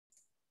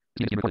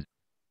Hi,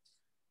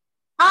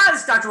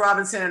 it's Dr.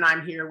 Robinson, and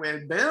I'm here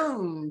with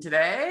Boone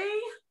today.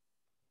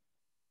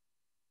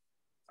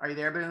 Are you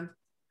there, Boone?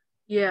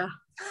 Yeah.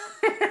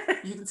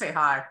 You can say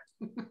hi.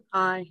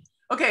 Hi.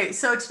 Okay,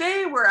 so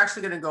today we're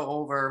actually going to go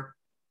over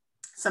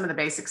some of the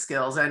basic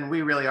skills, and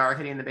we really are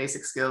hitting the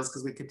basic skills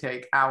because we could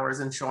take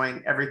hours and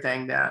showing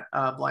everything that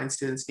blind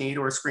students need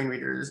or screen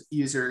readers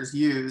users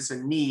use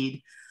and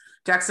need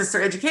to access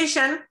their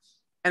education.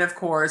 And of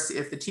course,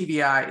 if the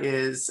TVI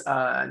is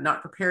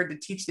not prepared to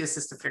teach the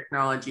assistive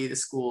technology, the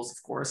schools,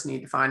 of course,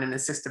 need to find an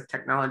assistive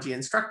technology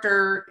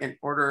instructor in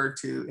order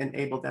to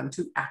enable them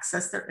to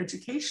access their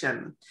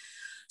education.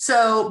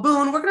 So,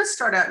 Boone, we're going to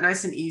start out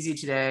nice and easy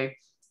today.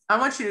 I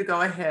want you to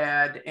go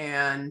ahead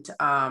and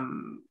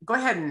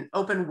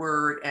open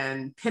Word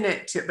and pin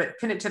it to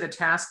the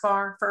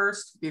taskbar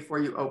first before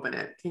you open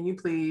it. Can you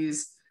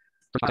please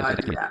do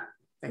that?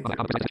 Thank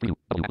you.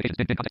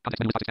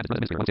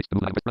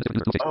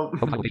 Oh.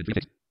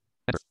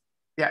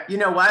 Yeah, you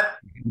know what?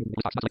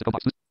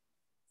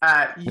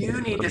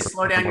 You need to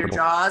slow down your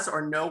jaws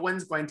or no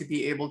one's going to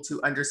be able to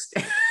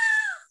understand.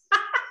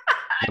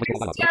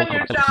 Understand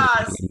your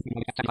jaws.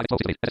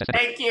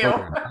 Thank you.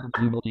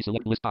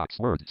 Multi-select list box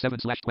Word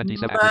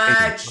 7/27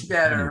 Much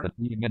better.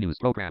 menus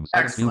programs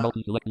Excellent.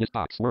 multi-select list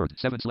box Word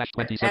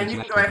 7/27 and you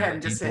can go ahead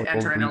and just hit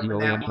enter and open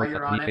that while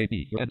you're on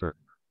it. Enter.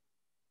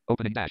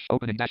 Opening dash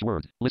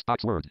Word list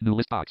box Word new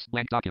list box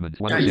blank document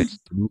 1 Nice. 6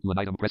 to move to an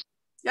item press.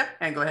 Yep,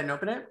 and go ahead and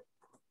open it.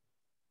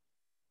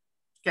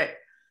 Okay.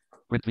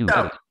 Print view,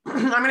 So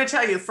I'm going to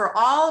tell you, for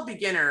all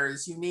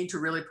beginners, you need to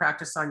really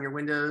practice on your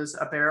Windows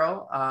up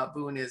arrow.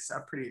 Boone is a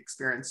pretty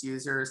experienced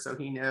user, so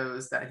he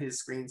knows that his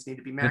screens need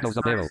to be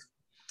maximized.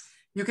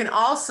 You can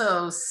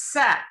also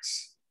set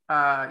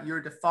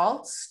your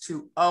defaults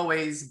to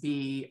always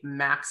be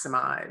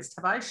maximized.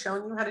 Have I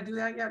shown you how to do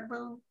that yet,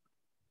 Boone?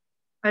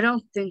 I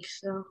don't think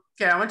so.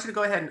 Okay, I want you to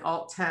go ahead and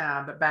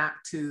Alt-Tab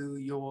back to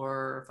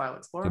your File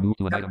Explorer. To move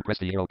to an item, press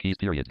the arrow keys,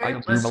 period. Okay,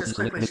 let's just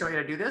quickly show you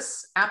how to do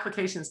this.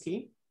 Applications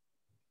key.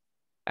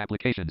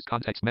 Applications,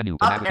 context menu.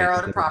 Up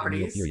arrow to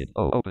properties. Period.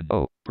 Open.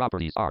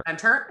 Properties are.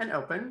 Enter and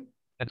open.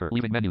 Enter.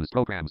 Leaving menus.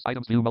 Programs.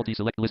 Items. View.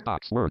 Multi-select list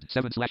box. Word.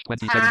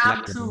 7/27.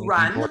 Tab to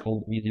run.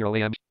 4:30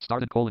 a.m.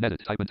 Started colon edit.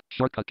 Type in.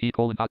 Shortcut key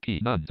colon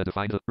hotkey. None to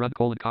define the run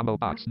colon combo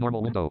box.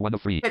 Normal window 1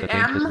 of 3. Hit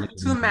M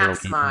to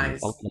maximize.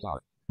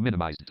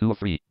 Minimized 2 of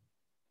 3.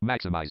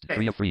 Maximized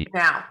 3 of 3.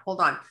 Now, hold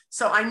on.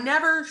 So I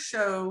never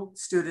show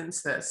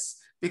students this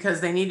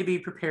because they need to be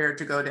prepared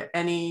to go to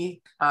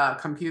any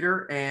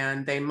computer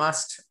and they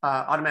must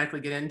automatically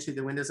get into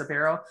the Windows up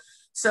arrow.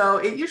 So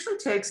it usually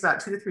takes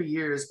about 2 to 3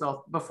 years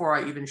before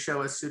I even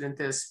show a student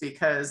this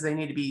because they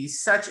need to be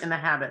such in the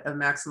habit of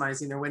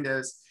maximizing their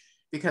windows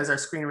because our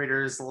screen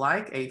readers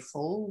like a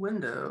full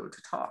window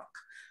to talk.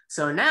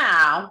 So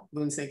now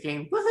Boone's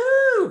thinking,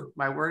 woohoo,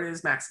 my word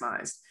is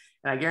maximized.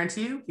 And I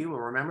guarantee you, he will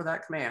remember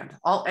that command.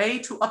 Alt-A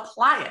to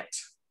apply it.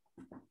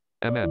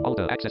 Alt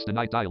access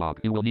denied dialog.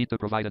 You will need to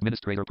provide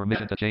administrator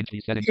permission to change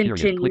these settings.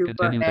 Continue Click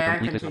continue to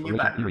complete this continue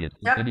operation. Period.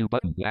 Continue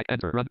button.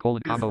 Enter. Run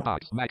colon combo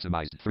box.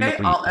 Maximized. 3 of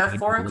 3. Alt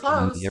F4 and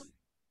close.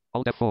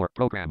 Alt F4.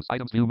 Programs.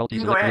 Items. View. Multi.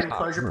 You can go ahead and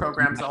close your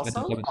programs also.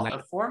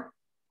 Alt F4.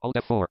 Alt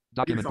F4.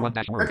 Document 1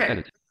 dash Word.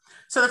 Okay.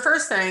 So the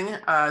first thing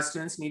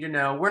students need to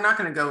know, we're not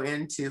going to go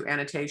into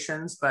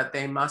annotations, but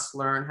they must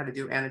learn how to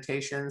do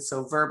annotations.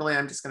 So verbally,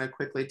 I'm just going to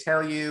quickly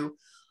tell you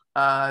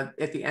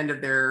at the end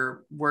of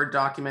their Word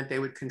document, they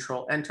would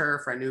Control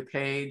Enter for a new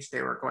page.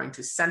 They were going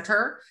to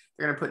center.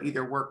 They're going to put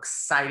either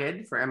works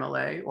cited for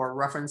MLA or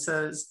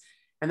references.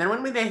 And then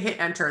when they hit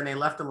Enter and they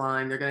left a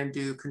line, they're going to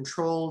do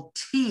Control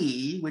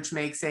T, which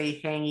makes a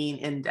hanging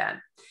indent.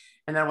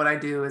 And then what I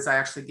do is I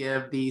actually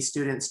give the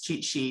students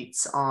cheat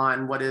sheets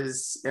on what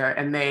is,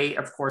 and they,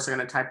 of course, are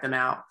going to type them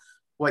out,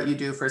 what you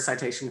do for a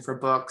citation for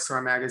books or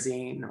a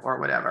magazine or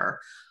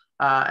whatever.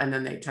 And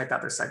then they type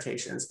out their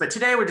citations. But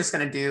today we're just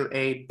going to do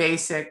a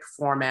basic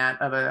format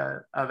of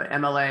an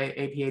MLA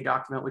APA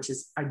document, which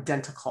is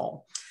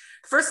identical.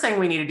 The first thing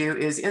we need to do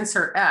is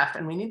insert F,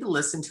 and we need to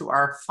listen to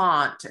our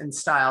font and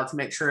style to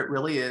make sure it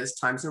really is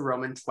Times New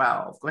Roman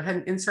 12. Go ahead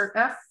and insert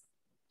F.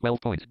 12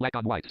 point, black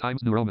on white,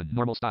 Times New Roman,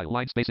 normal style,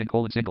 line spacing,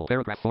 colon single,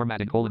 paragraph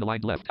formatting, colon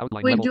aligned left,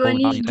 outline Wait, level, do I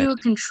need to do a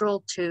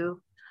Control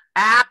 2?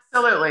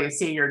 Absolutely.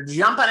 See, you're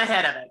jumping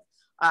ahead of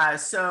it.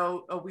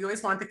 So we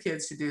always want the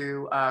kids to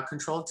do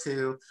Control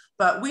 2,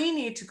 but we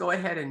need to go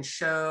ahead and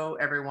show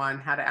everyone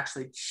how to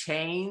actually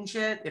change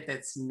it if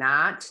it's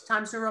not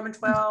Times New Roman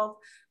 12.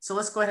 So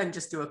let's go ahead and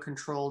just do a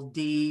Control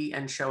D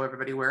and show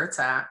everybody where it's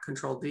at.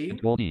 Control D.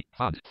 Control D,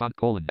 font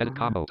colon, edit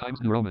combo, Times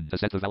New Roman. To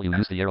set the value,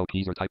 use the arrow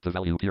keys or type the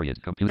value,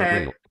 period. Computer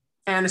braille.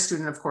 And a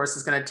student, of course,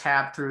 is going to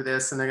tab through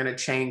this and they're going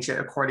to change it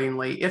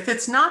accordingly. If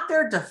it's not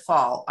their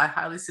default, I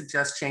highly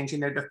suggest changing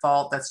their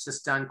default. That's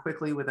just done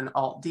quickly with an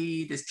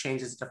Alt-D. This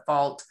changes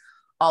default.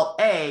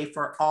 Alt-A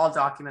for all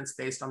documents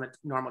based on the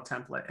normal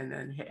template, and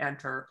then hit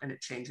Enter and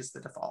it changes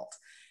the default.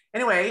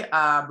 Anyway,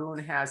 Boone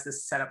has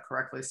this set up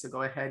correctly, so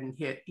go ahead and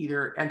hit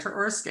either enter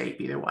or escape,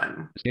 either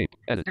one. Escape.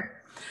 Edit.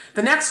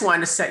 The next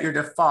one to set your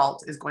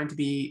default is going to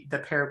be the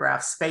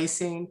paragraph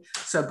spacing.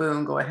 So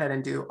Boone, go ahead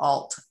and do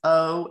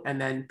Alt-O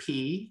and then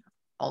P.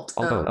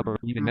 Alt-O, upper,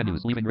 leaving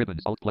menus, leaving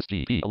ribbons,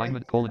 Alt+G, P,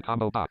 alignment, colon,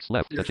 combo box,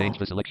 left. Beautiful. To change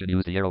the selection,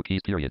 use the arrow keys,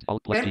 period,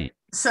 Alt+G.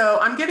 So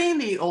I'm getting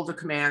the older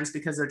commands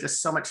because they're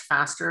just so much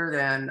faster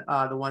than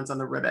the ones on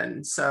the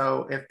ribbon.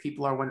 So if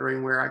people are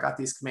wondering where I got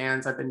these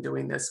commands, I've been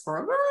doing this for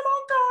a very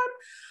long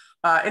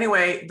time.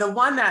 Anyway, the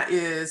one that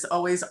is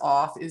always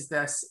off is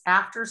this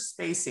after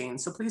spacing.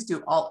 So please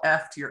do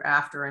Alt-F to your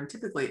after, and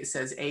typically it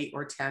says 8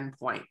 or 10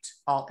 point.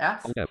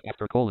 Alt-F. Alt-F,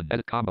 after colon,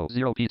 edit combo,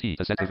 0 PT.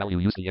 To set the value,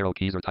 use the arrow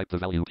keys or type the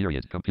value,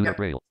 period, computer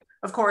braille.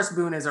 Of course,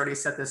 Boone has already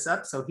set this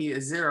up, so he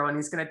is 0, and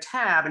he's going to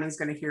tab, and he's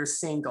going to hear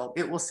single.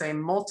 It will say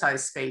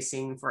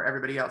multi-spacing for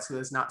everybody else who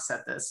has not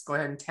set this. Go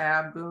ahead and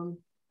tab, Boone.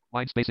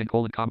 Line spacing,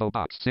 colon, combo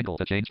box, single.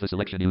 To change the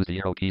selection, use the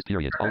arrow keys,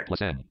 period,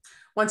 Alt+N.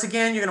 Once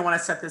again, you're going to want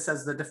to set this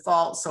as the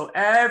default, so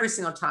every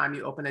single time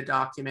you open a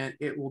document,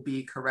 it will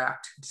be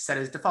correct. To set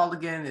as default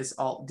again is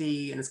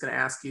Alt-D, and it's going to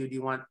ask you, do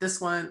you want this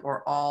one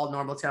or all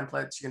normal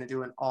templates? You're going to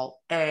do an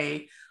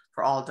Alt-A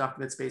for all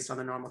documents based on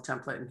the normal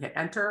template and hit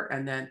enter,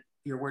 and then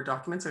your Word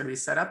documents are going to be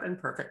set up and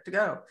perfect to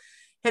go.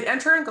 Hit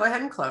enter and go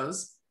ahead and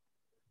close.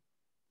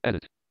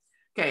 Edit.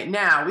 Okay,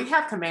 now we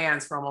have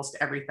commands for almost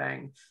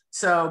everything.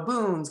 So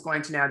Boone's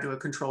going to now do a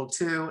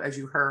Control-2. As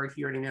you heard,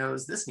 he already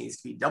knows this needs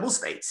to be double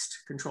spaced.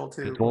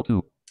 Control-2.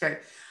 Control-2.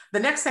 Okay. The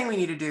next thing we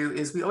need to do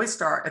is we always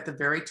start at the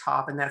very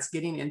top, and that's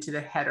getting into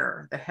the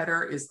header. The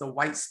header is the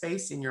white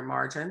space in your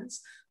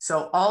margins.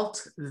 So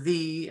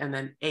Alt-V and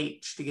then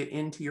H to get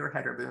into your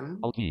header, Boone.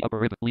 Alt-V, upper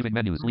ribbon, leaving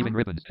menus, leaving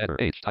ribbons, header,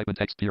 H, type in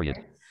text, period.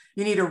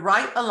 You need to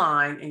write a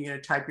line, and you're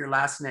going to type your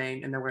last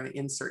name, and then we're going to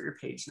insert your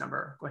page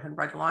number. Go ahead and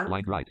write a line.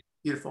 Line right.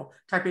 Beautiful.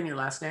 Type in your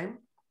last name.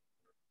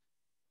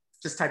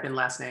 Just type in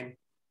last name.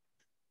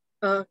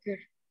 Okay.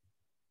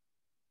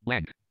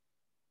 Blank.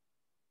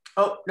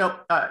 Oh, no,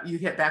 you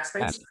hit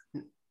backspace.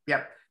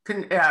 Yep.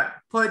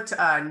 Put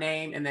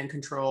name and then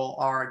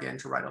Control-R again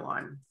to write a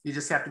line. You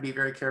just have to be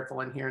very careful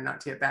in here not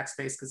to hit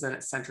backspace because then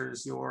it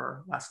centers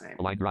your last name.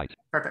 Line right.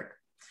 Perfect.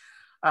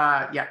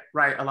 Yeah,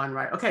 right, align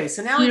right. Okay,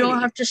 so now you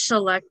don't have to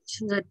select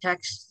the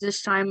text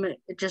this time.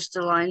 It just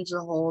aligns the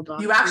whole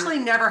document. You actually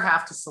never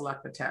have to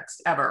select the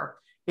text ever.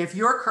 If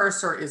your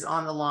cursor is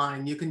on the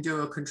line, you can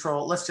do a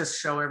control. Let's just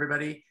show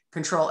everybody.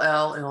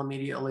 Control-L, it'll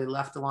immediately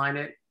left align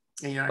it.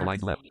 And you align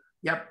left.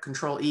 Yep.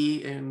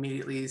 Control-E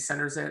immediately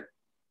centers it.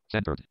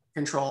 Centered.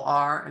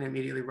 Control-R and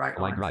immediately right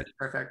align. Right.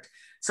 Perfect.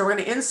 So we're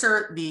going to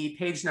insert the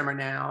page number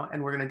now,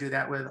 and we're going to do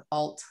that with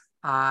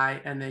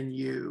Alt-I and then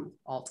U.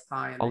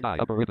 Alt-I and Alt-I,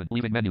 upper ribbon,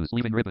 leaving menus,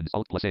 leaving ribbons,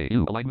 Alt+A,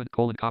 U, alignment,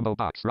 colon, combo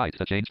box, right.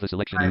 To change the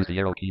selection, use the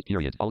arrow key,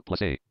 period,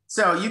 Alt+A.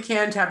 So you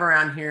can tab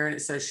around here and it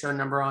says show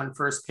number on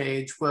first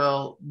page.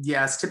 Well,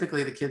 yes,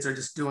 typically the kids are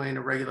just doing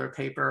a regular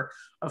paper.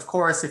 Of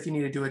course, if you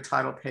need to do a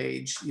title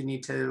page, you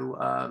need to,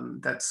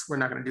 we're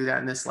not going to do that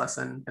in this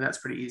lesson, and that's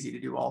pretty easy to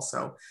do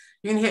also.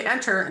 You can hit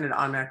enter and it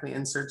automatically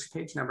inserts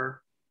your page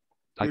number.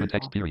 Type in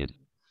text, period.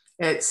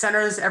 It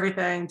centers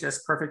everything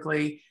just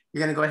perfectly.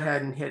 You're going to go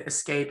ahead and hit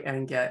escape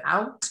and get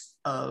out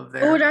of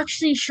there. Oh, it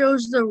actually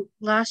shows the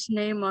last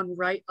name on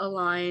right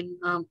align,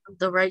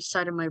 the right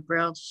side of my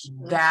braille.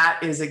 That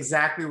is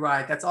exactly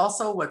right. That's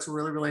also what's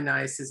really, really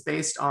nice is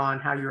based on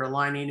how you're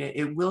aligning it.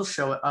 It will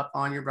show it up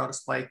on your braille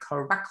display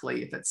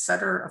correctly. If it's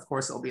center, of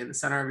course, it'll be in the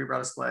center of your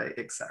braille display,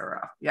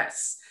 etc.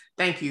 Yes.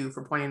 Thank you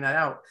for pointing that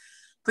out.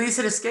 Please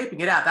hit escape and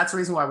get out. That's the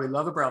reason why we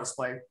love a braille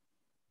display.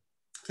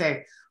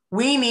 Okay.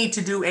 We need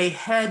to do a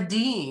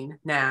heading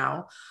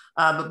now,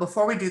 but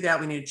before we do that,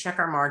 we need to check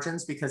our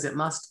margins because it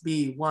must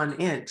be 1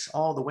 inch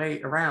all the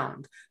way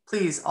around.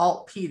 Please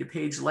Alt-P to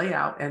page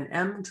layout and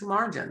M to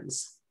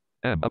margins.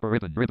 M, upper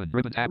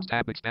ribbon,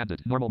 tab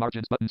expanded, normal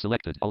margins button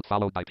selected, Alt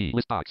followed by P,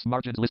 list box,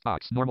 margins, list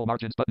box, normal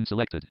margins button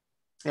selected.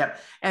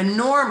 Yep, and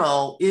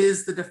normal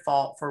is the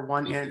default for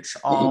 1 inch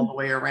all the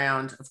way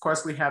around. Of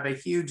course, we have a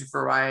huge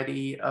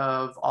variety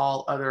of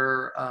all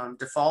other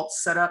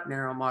defaults set up,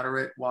 narrow,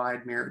 moderate,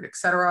 wide, mirrored,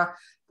 etc.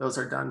 Those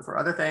are done for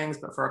other things,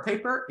 but for a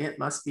paper, it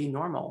must be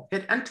normal.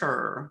 Hit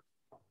enter.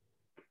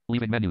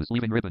 Leaving menus,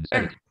 leaving ribbons,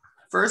 edit.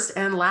 First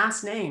and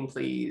last name,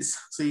 please.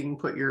 So you can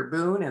put your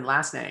Boone and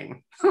last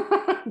name.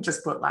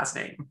 Just put last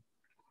name.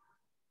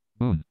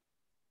 Boone.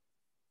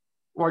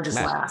 Or just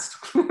last.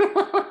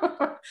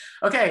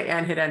 Okay,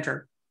 and hit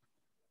enter.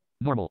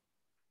 Normal.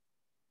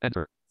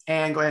 Enter.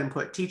 And go ahead and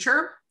put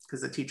teacher,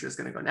 because the teacher is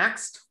going to go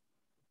next.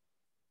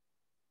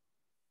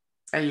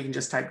 And you can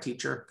just type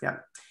teacher, yeah.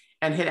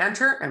 And hit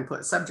enter and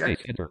put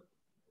subject. Enter.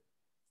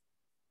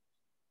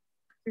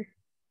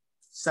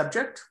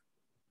 Subject.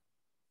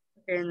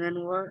 And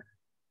then what?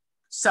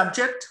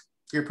 Subject.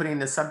 You're putting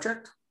the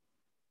subject.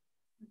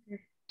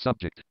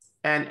 Subject.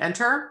 And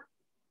enter.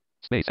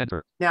 Space,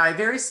 enter. Now, a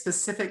very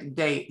specific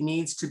date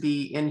needs to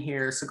be in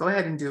here. So go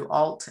ahead and do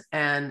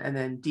Alt-N and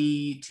then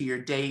D to your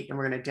date. And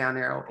we're going to down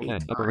arrow 8 N,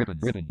 upper ribbon,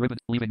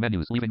 leaving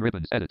menus, leaving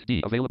ribbons, edit,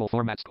 D, available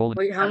formats, colon.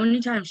 Wait, how many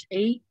times?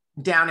 8?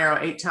 Down arrow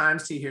 8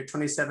 times to here,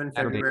 27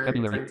 Saturday, February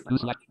February,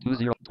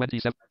 2021.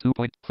 27, 2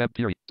 point Feb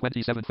period,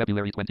 27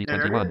 February There it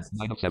 2021, is.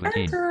 9 of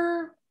 17.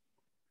 Enter.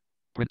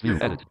 Print view,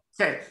 Beautiful. edit.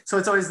 Okay, so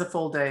it's always the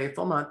full day,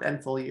 full month,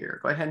 and full year.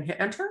 Go ahead and hit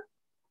enter.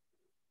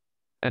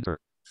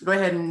 Enter. Go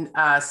ahead and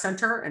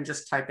center and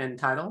just type in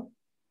title.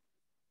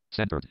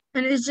 Centered.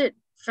 And is it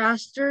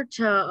faster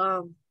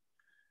to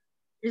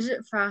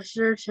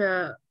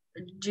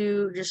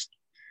do just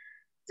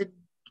the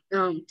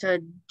to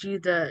do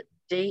the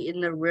date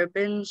in the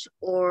ribbons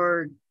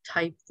or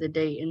type the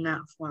date in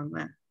that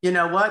format? You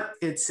know what?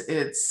 It's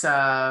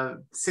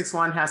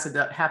 6-1 has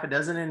half a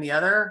dozen in the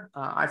other.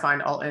 I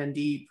find Alt and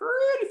D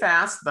pretty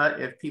fast,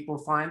 but if people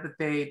find that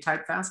they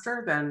type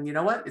faster, then you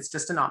know what? It's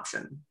just an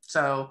option.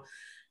 So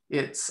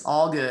it's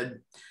all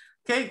good.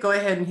 Okay, go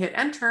ahead and hit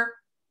enter.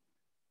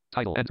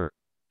 Title, enter.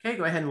 Okay,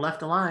 go ahead and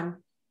left align.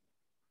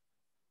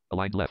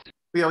 Aligned left.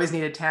 We always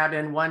need to tab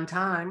in one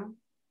time.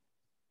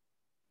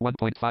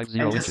 1.50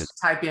 and inches. just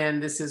type in,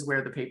 this is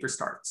where the paper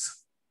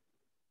starts.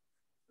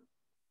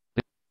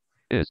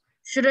 Is.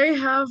 Should I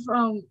have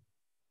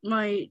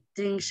my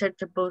thing set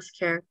to both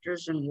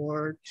characters and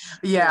words?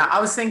 Yeah,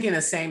 I was thinking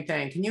the same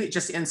thing. Can you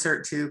just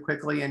insert to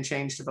quickly and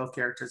change to both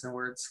characters and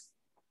words?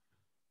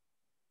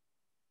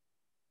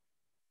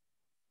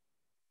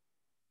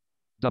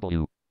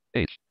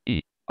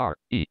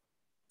 W-H-E-R-E.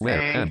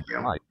 Where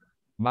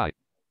M-I.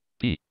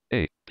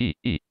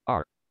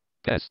 P-A-P-E-R.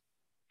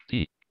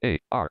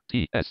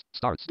 S-T-A-R-T-S.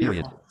 Starts,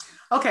 period. Beautiful.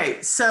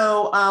 Okay,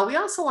 so we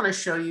also want to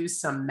show you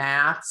some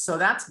math. So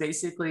that's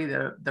basically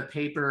the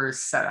paper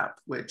setup,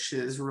 which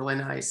is really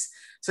nice.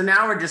 So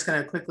now we're just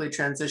going to quickly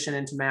transition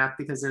into math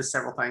because there's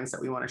several things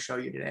that we want to show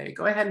you today.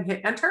 Go ahead and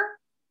hit enter.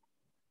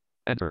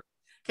 Enter.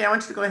 Okay, I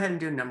want you to go ahead and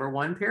do number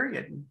 1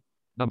 period.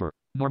 Number,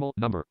 normal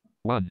number,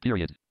 1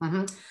 period.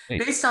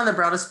 Based on the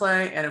Braille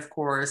display, and of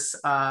course,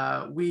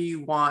 we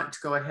want to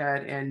go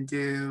ahead and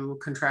do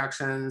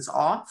contractions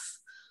off.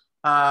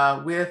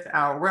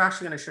 We're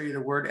actually going to show you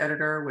the word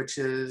editor, which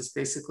is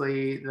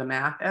basically the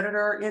math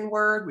editor in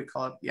Word. We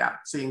call it, yeah,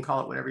 so you can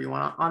call it whatever you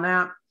want on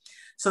that.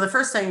 So the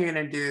first thing you're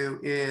going to do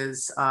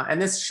is, and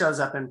this shows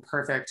up in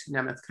perfect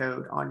Nemeth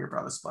code on your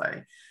Braille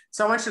display.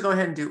 So I want you to go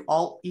ahead and do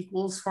Alt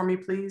equals for me,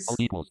 please. Alt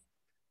equals.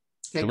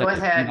 Okay, go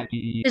ahead.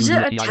 Is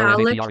it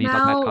italic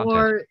now,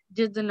 or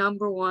did the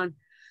number 1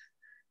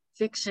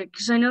 fix it?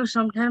 Because I know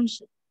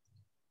sometimes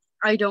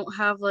I don't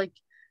have like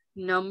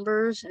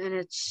numbers and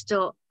it's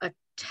still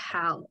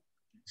italic.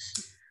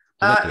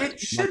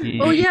 It should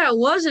be. Oh yeah, it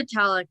was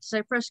italic. So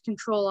I pressed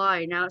Control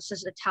I. Now it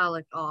says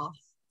italic off.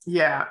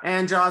 Yeah,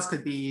 and JAWS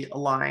could be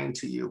lying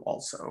to you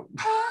also.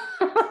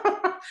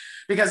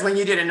 Because when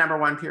you did a number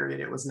 1 period,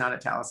 it was not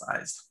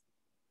italicized.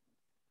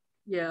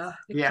 Yeah,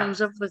 it comes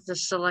up with the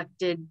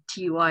selected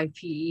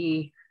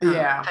TYPE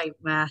type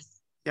math.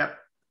 Yep.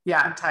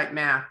 Yeah, type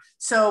math.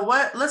 So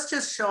let's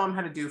just show them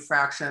how to do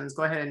fractions.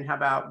 Go ahead and how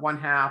about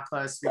 1/2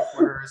 plus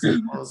 3/4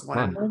 equals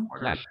 1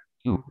 1/4.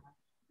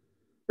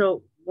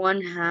 So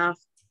 1/2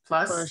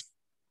 plus.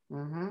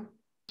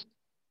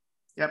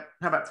 Yep.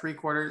 How about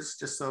 3/4,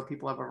 just so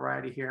people have a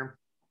variety here.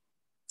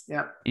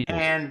 Yep.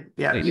 And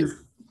yeah,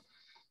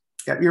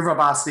 your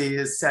verbosity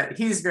is set.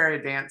 He's very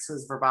advanced, so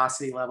his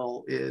verbosity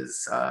level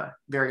is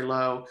very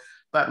low,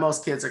 but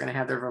most kids are going to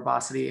have their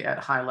verbosity at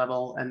high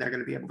level and they're going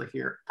to be able to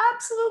hear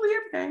absolutely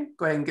everything.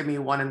 Go ahead and give me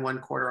 1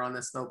 1/4 on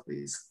this though,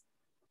 please.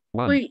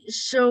 1. Wait,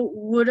 so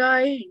would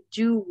I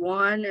do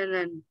 1 and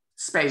then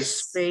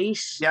space?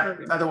 Yeah.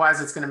 Okay.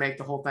 Otherwise, it's going to make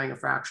the whole thing a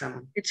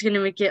fraction. It's going to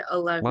make it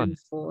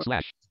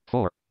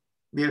 11/4.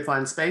 Beautiful.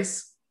 And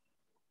space.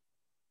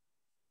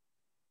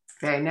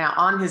 Okay, now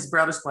on his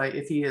Braille display,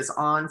 if he is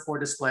on for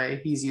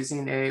display, he's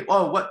using a,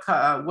 what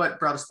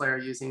Braille display are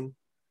you using?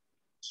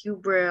 Q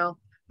Braille.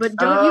 But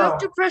don't you have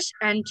to press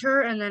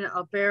enter and then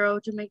up arrow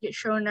to make it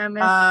show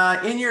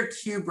Nemeth? In your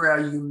Q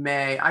Braille, you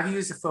may. I've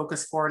used a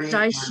Focus 40.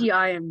 I see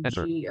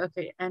IMG.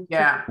 Okay, enter.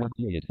 Yeah. 1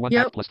 period. 1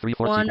 yep. plus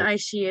 3/4. 1, I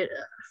see it.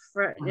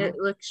 It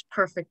looks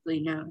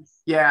perfectly now.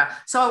 Yeah.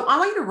 So I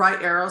want you to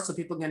right arrow so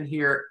people can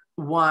hear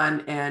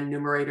 1 and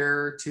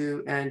numerator,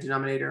 2 and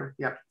denominator.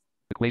 Yep.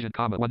 Equation,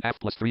 1/2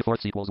 plus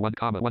 3/4 equals 1,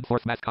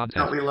 1/4 math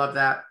content. Oh, we love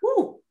that.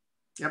 Woo!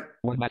 Yep.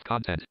 1 math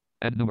content.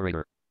 And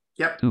numerator.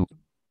 Yep. 2.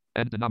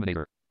 And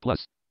denominator.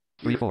 Plus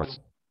 3/4.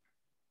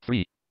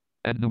 3.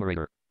 And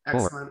numerator.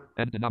 4. Excellent.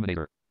 And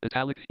denominator.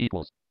 Italic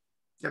equals.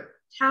 Yep.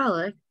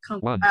 Italic?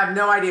 1. I have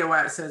no idea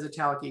why it says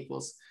italic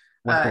equals.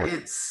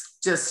 It's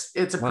a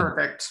 1.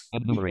 perfect.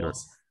 And numerator.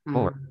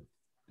 4.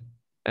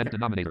 And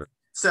denominator.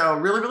 So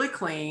really, really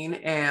clean.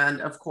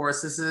 And of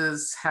course, this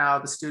is how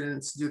the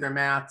students do their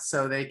math,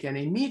 so they can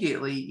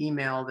immediately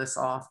email this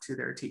off to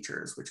their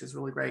teachers, which is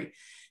really great.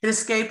 Hit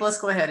escape.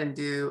 Let's go ahead and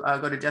do,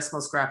 go to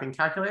decimal scrapping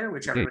calculator,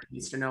 which everybody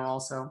needs to know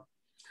also.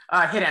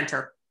 Hit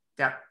enter.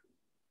 Yeah.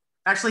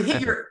 Actually hit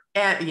enter.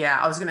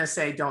 I was going to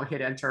say don't hit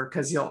enter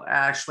because you'll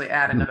actually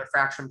add another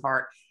fraction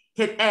part.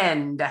 Hit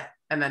end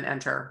and then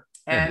enter.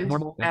 End,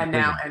 and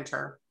now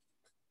enter.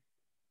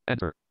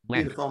 Enter.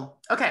 Beautiful.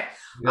 Okay,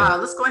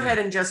 let's go ahead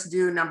and just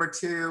do number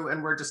 2,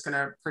 and we're just going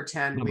to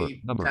pretend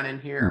we've done in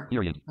here.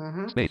 Period.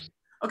 Space.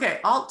 Okay,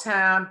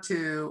 Alt-Tab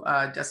to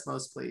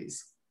Desmos,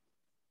 please.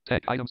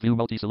 Tech items view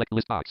multi-select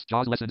list box.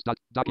 JAWS lessons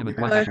document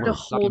one have dash to word.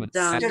 hold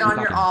down. Sit on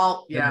your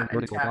Alt, yeah.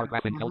 Vertical bar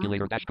graphing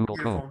calculator dash Google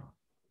Chrome.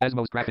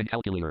 Desmos graphing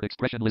calculator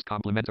expression list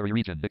complementary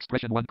region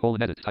expression 1 :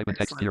 edit type and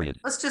text period.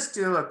 Let's just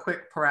do a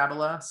quick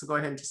parabola. So go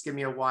ahead and just give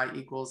me a y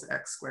equals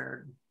x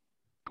squared.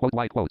 Quote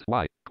y quote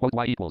y quote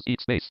y equals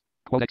each space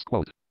quote x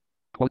quote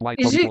quote y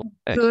Is quote it equals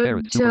x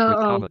good superscript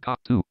to comma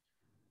 2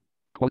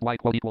 quote y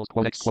quote equals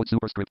quote x quote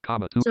superscript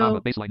comma 2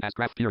 comma baseline as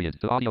graph period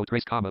to audio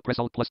trace comma press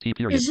alt plus t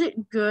period. Is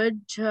it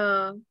good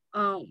to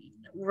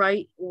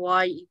write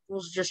y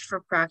equals just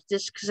for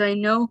practice? Because I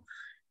know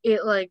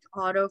it like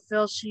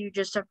autofills, so you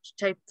just have to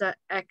type the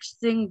x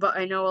thing, but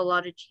I know a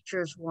lot of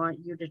teachers want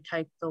you to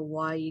type the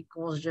y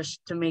equals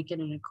just to make it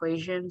an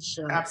equation.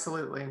 So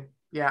absolutely.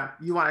 Yeah,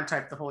 you want to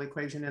type the whole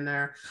equation in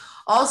there.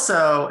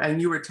 Also, and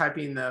you were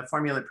typing the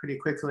formula pretty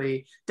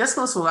quickly,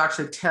 Desmos will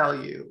actually tell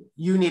you,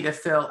 you need to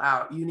fill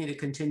out, you need to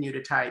continue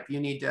to type,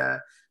 you need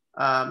to,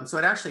 so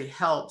it actually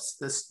helps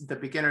the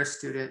beginner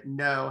student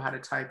know how to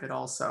type it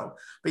also.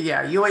 But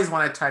yeah, you always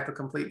want to type a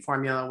complete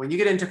formula. When you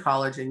get into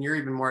college and you're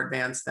even more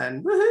advanced,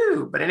 then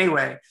woohoo. But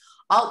anyway,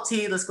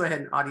 Alt-T, let's go ahead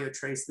and audio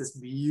trace this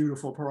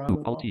beautiful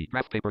parabola. Alt-T,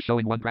 graph paper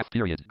showing one graph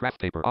period. Graph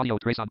paper, audio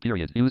trace on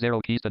period. Use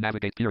arrow keys to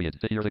navigate period.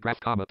 To hear the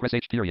graph comma, press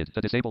H period. To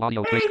disable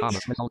audio trace comma,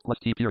 press Alt plus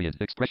T period.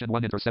 Expression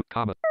 1 intercept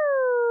comma.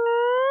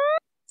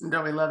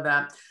 Don't we love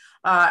that?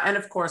 And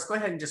of course, go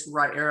ahead and just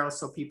right arrow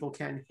so people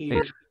can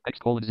hear. X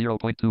colon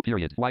 0.2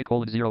 period. Y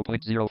colon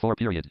 0.04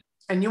 period.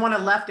 And you want a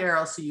left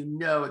arrow so you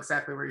know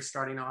exactly where you're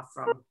starting off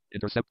from.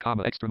 Intercept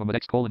comma extra moment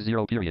X colon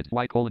 0 period.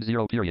 Y colon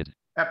 0 period.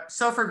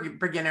 So for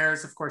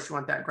beginners, of course, you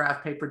want that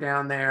graph paper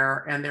down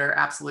there, and they're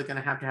absolutely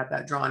going to have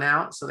that drawn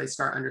out so they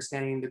start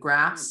understanding the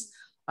graphs.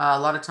 A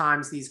lot of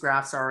times these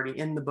graphs are already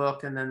in the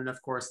book, and then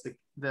of course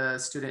the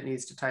student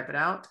needs to type it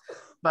out.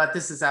 But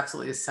this is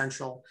absolutely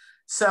essential.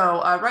 So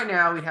right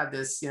now we have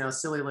this,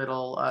 silly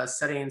little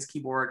settings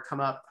keyboard come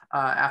up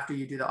after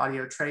you do the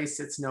audio trace.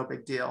 It's no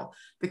big deal.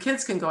 The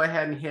kids can go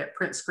ahead and hit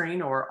print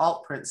screen or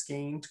alt print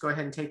screen to go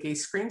ahead and take a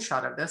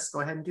screenshot of this. Go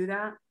ahead and do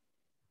that.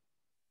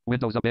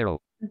 Windows up arrow.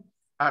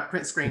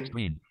 Print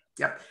screen.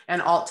 Yep. And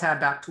alt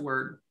tab back to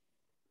Word.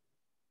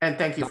 And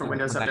thank you for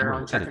Windows up arrow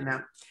and checking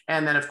that.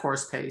 And then of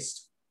course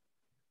paste.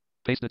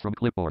 Paste it from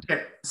clipboard.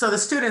 Okay. So the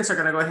students are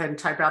going to go ahead and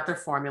type out their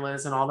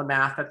formulas and all the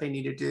math that they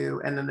need to do.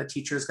 And then the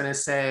teacher is going to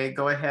say,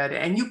 go ahead,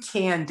 and you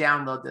can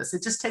download this.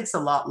 It just takes a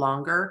lot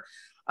longer.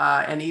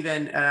 And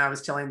I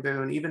was telling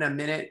Boone, even 1.5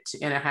 minutes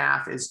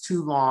is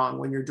too long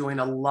when you're doing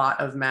a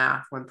lot of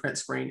math when print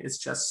screen is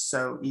just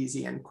so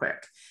easy and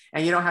quick.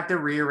 And you don't have to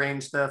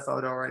rearrange the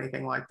photo or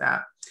anything like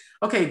that.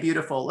 Okay,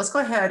 beautiful. Let's go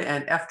ahead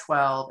and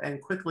F12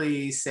 and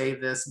quickly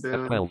save this,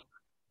 Boone. F12.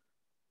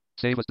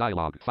 Save as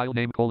dialog. File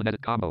name colon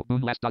edit combo.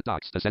 Boone last dot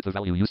docs. To set the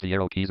value, use the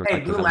arrow keys or hey,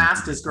 Boone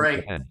last is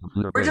great.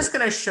 We're just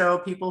going to show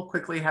people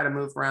quickly how to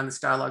move around this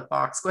dialog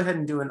box. Go ahead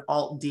and do an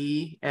Alt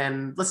D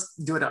and let's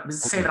do it up.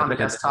 Save it on the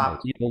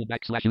desktop.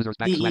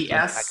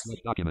 DES.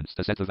 Documents.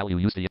 To set the value,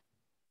 use the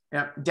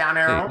down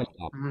arrow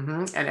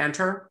and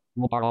enter.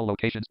 Toolbar all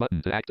locations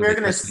button to activate. We're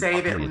going to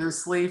save it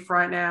loose leaf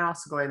right now.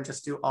 So go ahead and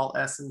just do Alt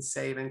S and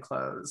save and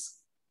close.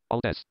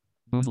 Alt S.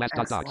 Boone last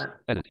dot docs.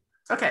 Edit.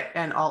 Okay,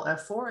 and Alt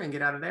F4 and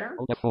get out of there.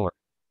 Alt F4.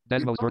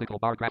 Desmos vertical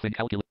bar graphing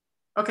calculator.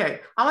 Okay,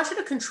 I want you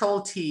to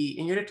Control T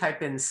and you're to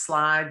type in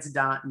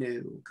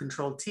slides.new.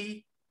 Control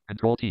T.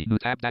 Control T. New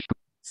tab dash.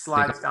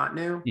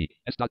 Slides.new.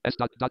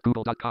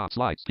 S.google.com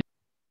slides.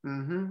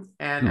 And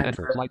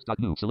enter.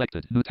 Slides.new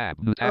selected. New tab.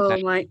 New tab. Oh,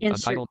 my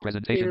untitled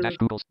presentation dash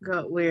Google.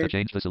 Got weird. To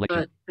change the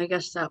selection. But I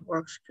guess that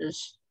works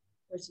because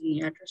what's in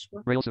the address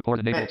book? Braille support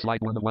enabled. Slide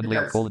 1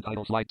 layout colon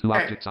title slide 2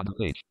 objects on the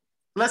page.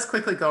 Let's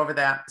quickly go over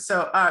that.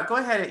 So go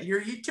ahead.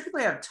 You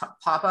typically have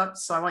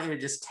pop-ups, so I want you to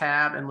just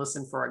tab and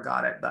listen for a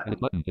got it button.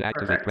 Button to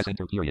activate, press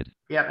enter period.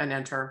 Yep, and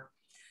enter.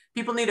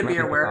 People need to be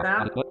aware of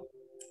that.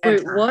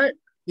 Wait, what?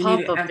 You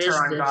need to enter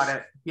on got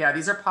it. Yeah,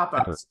 these are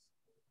pop-ups.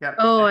 Yep.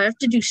 Oh, I have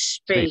to do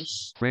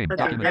space. Frame.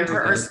 Okay,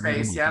 enter or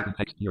space, yeah.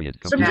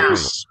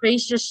 Sometimes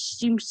space just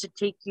seems to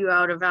take you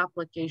out of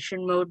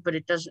application mode, but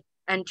it doesn't.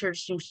 Enter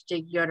seems to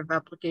take you out of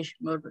application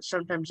mode, but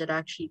sometimes it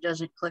actually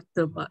doesn't click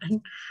the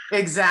button.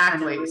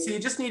 Exactly. So you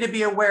just need to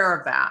be aware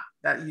of that.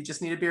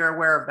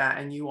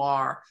 And you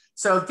are.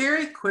 So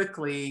very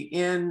quickly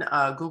in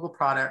Google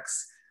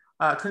products,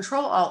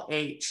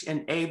 Control-Alt-H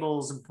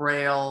enables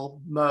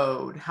Braille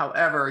mode.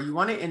 However, you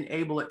want to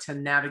enable it to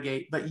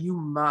navigate, but you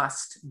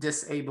must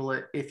disable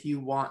it if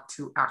you want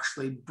to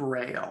actually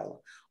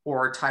Braille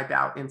or type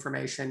out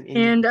information.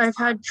 And I've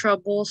had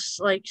troubles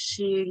like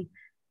seeing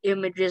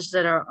images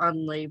that are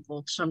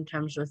unlabeled,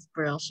 sometimes with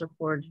Braille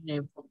support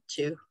enabled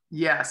too.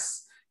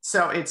 Yes.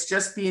 So it's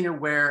just being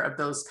aware of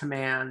those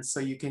commands so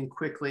you can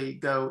quickly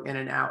go in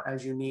and out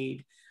as you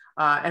need.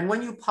 And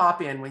when you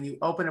when you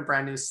open a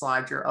brand new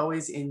slide, you're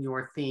always in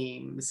your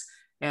themes.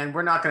 And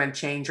we're not going to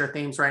change our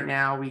themes right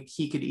now.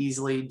 He could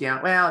easily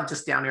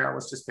just down arrow.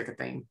 Let's just pick a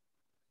theme.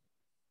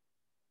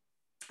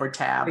 or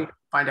tab. Wait,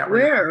 Find out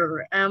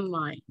where am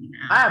I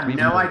now? I have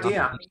no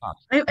idea.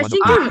 I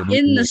think I'm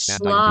in the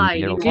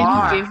slide. It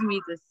didn't give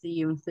me the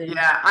theme thing.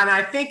 Yeah, and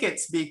I think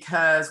it's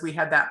because we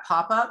had that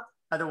pop up.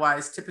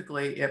 Otherwise,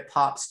 typically it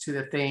pops to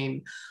the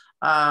theme.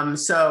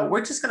 So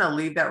we're just going to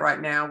leave that right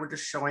now. We're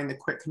just showing the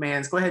quick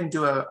commands. Go ahead and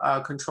do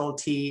a Control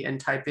T and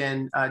type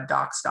in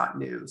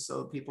docs.new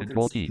so people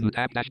Control can see. T, new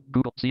tab dash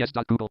Google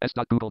CS.Google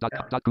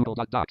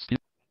S.Google.Google.docs.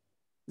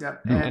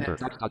 Yep. New enter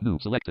docs.new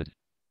selected.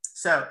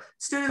 So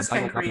students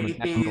can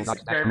create these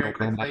very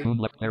quickly.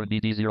 Left parent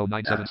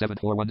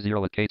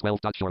BD09774110 at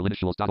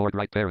K12.shoreinitials.org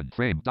right parent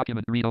frame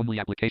document read only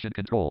application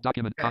control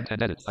document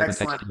content edit type and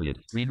text period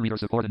screen reader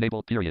support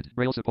enabled period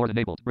braille support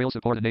enabled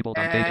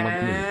on page 1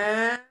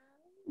 period.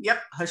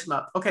 Yep, hush them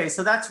up. Okay,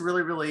 so that's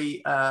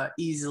really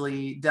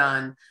easily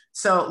done.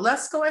 So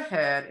let's go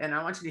ahead and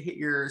I want you to hit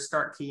your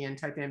start key and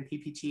type in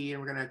PPT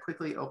and we're going to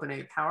quickly open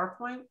a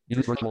PowerPoint.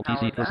 Use virtual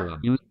PC cursor on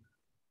use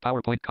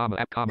PowerPoint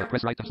app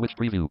press right to switch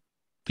preview.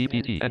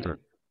 PPT enter.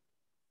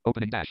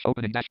 Opening dash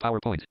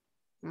PowerPoint.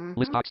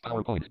 List box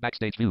PowerPoint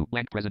backstage view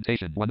blank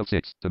presentation 1 of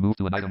 6. To move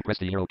to an item press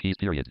the arrow keys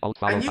period. Alt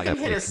followed and you by can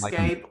F hit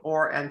escape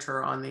or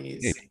enter on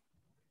these. Escape.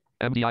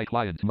 MDI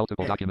client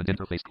multiple document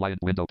interface client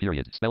window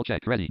period. Spell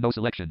check ready. No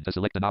selection to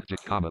select an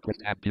object press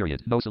tab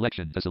period. No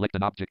selection to select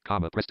an object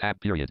press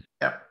tab period.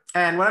 Yep.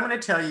 And what I'm going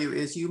to tell you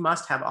is you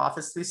must have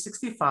Office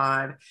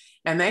 365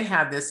 and they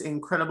have this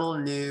incredible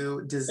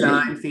new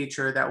design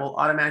feature that will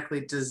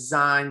automatically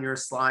design your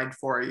slide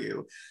for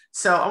you.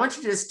 So I want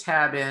you to just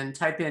type in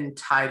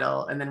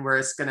title and then we're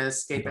just going to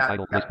escape out.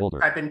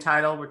 Type in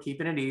title. We're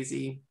keeping it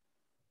easy.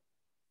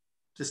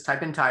 Just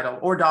type in title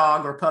or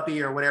dog or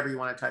puppy or whatever you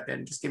want to type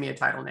in. Just give me a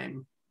title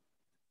name.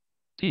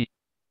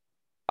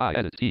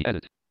 Edit E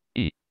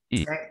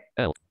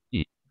L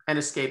E. And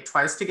escape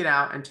twice to get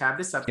out and tab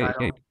to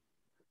subtitle.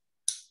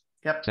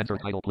 Yep. Center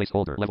title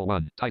placeholder level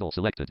 1. Title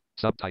selected.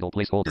 Subtitle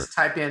placeholder. Just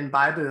type in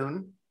by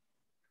Boone.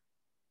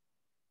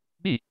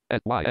 Y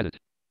edit.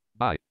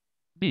 By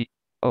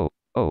BOON.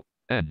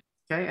 Okay,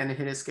 and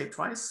hit escape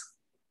twice.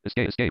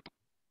 Escape.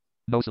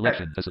 No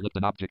selection to select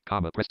an object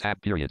press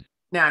tab period.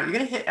 Now you're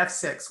going to hit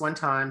F6 one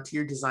time to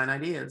your design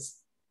ideas.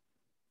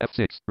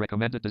 F6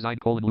 recommended design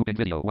looping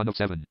video 1 of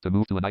 7. To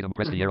move to an item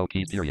press the arrow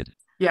keys period.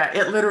 Yeah,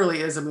 it literally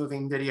is a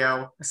moving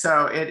video.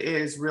 So it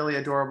is really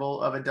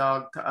adorable of a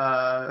dog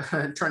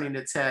turning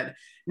its head.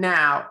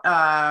 Now,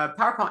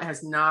 PowerPoint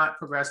has not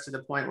progressed to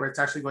the point where it's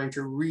actually going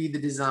to read the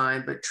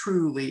design, but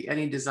truly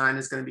any design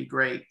is going to be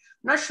great.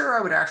 I'm not sure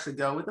I would actually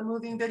go with the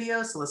moving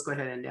video. So let's go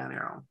ahead and down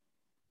arrow.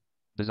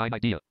 Design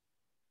idea.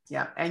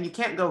 Yeah, and you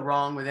can't go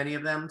wrong with any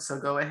of them. So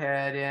go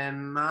ahead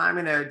and I'm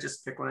going to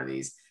just pick one of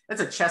these.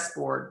 It's a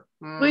chessboard.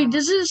 Wait,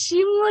 does it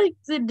seem like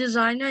the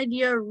design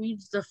idea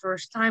reads the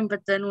first time,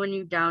 but then when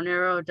you down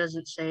arrow, it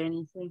doesn't say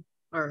anything?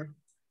 Or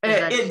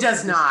it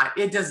does not.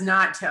 It does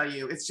not tell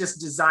you. It's just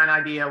design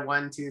idea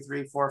 1, 2,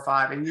 3, 4,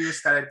 5, and you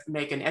just got to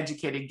make an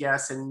educated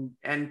guess.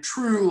 And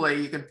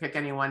truly, you can pick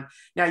anyone.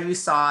 Now you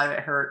saw that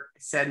her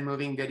said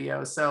moving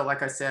video. So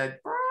like I said,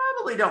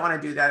 probably don't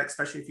want to do that,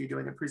 especially if you're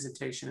doing a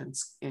presentation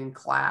in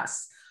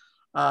class.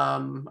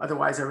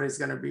 Otherwise everybody's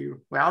going to be,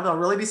 well, they'll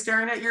really be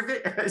staring at your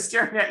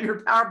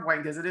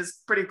PowerPoint because it is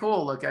pretty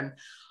cool looking.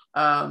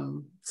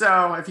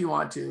 So if you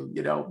want to,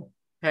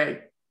 hey,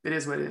 it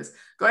is what it is.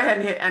 Go ahead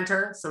and hit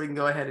enter so we can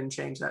go ahead and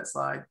change that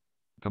slide.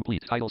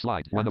 Complete title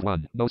slide 1 of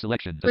 1. No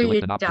selection to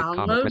select an object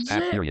press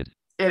tab period.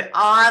 It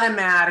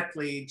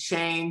automatically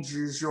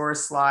changes your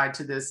slide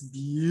to this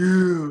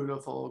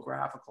beautiful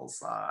graphical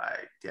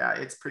slide. Yeah,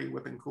 it's pretty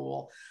whipping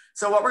cool.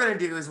 So what we're going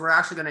to do is we're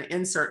actually going to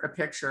insert a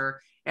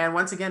picture. And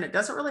once again, it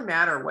doesn't really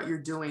matter what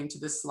you're doing to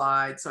this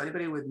slide. So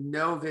anybody with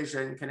no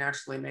vision can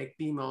actually make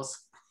the most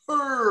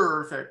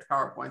perfect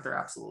PowerPoint there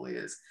absolutely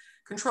is.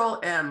 Control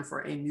M for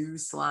a new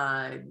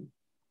slide.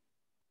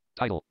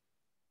 Title.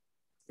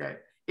 Okay.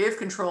 If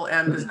Control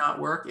M does not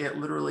work, it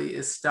literally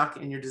is stuck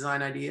in your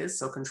design ideas.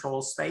 So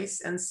Control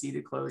Space and C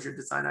to close your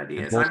design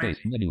ideas. I'm going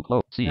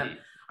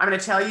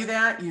to tell you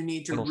that you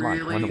need to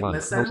really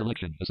listen. No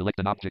selection to select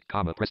an object,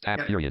 press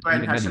tab period. Go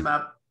ahead and touch them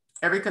up.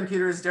 Every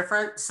computer is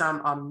different.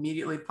 Some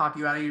immediately pop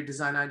you out of your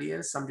design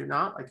ideas. Some do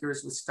not, like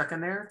yours was stuck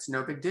in there. It's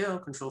no big deal.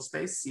 Control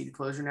Space C to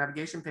close your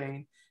navigation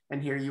pane.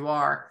 And here you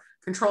are.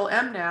 Control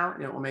M now,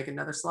 and it will make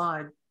another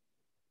slide.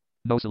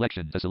 No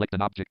selection to select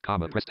an object,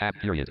 press tab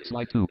period.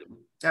 Slide 2.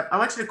 Yep. I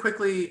want you to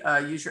quickly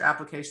use your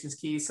applications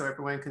key so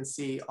everyone can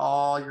see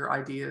all your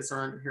ideas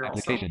are under here.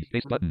 Application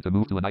space button to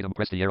move to an item,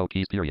 press the arrow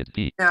keys period.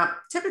 P. Now,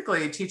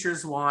 typically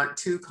teachers want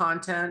 2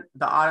 content.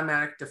 The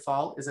automatic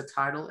default is a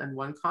title and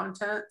 1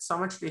 content. So I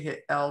want you to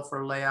hit L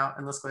for layout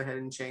and let's go ahead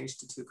and change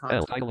to 2 content.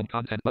 L, title and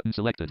content button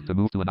selected. To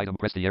move to an item,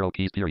 press the arrow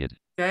keys period.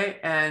 Okay.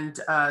 And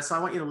so I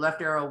want you to left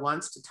arrow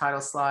once to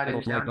title slide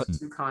and down to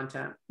 2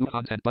 content. 2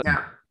 content button.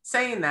 Now,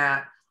 saying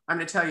that, I'm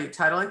going to tell you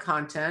title and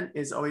content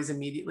is always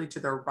immediately to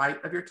the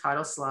right of your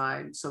title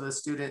slide. So the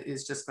student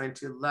is just going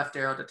to left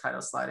arrow to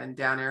title slide and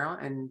down arrow,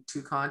 and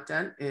 2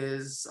 content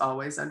is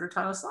always under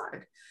title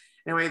slide.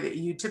 Anyway,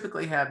 you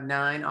typically have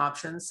 9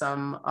 options.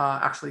 Some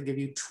actually give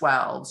you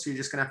 12. So you're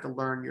just gonna have to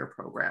learn your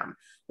program.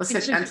 Let's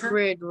hit enter.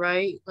 Grid,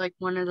 right? Like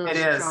one of those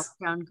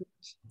drop-down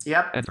grids.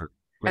 Yep. Enter.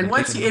 And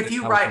once if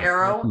you right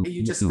arrow,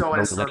 you just go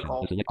in a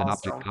circle. Select an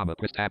object, comma,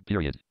 press tab,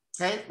 period.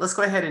 Okay, let's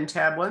go ahead and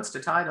tab once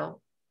to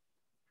title.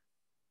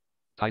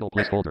 Title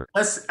placeholder.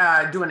 Let's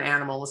do an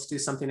animal. Let's do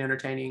something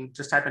entertaining.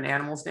 Just type an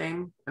animal's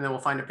name, and then we'll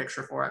find a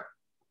picture for it.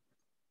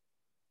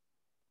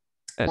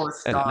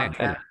 Horse, dog,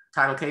 cat.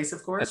 Title case,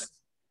 of course.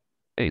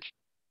 HRIMP.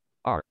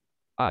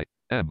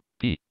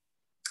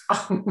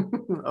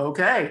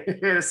 Okay,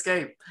 hit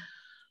escape.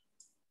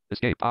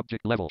 Escape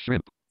object level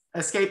shrimp.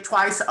 Escape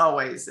twice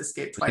always.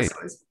 Escape twice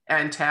always.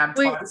 And tab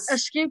twice.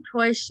 Escape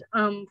twice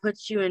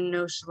puts you in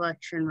no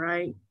selection,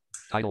 right?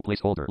 Title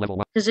placeholder level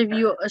 1. Because if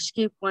you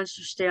escape once,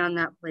 you stay on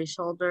that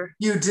placeholder.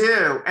 You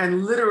do.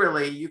 And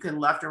literally you can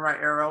left and right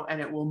arrow and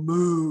it will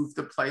move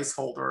the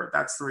placeholder.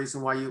 That's the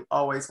reason why you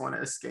always want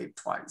to escape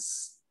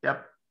twice.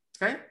 Yep.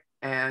 Okay.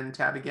 And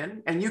tab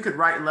again. And you could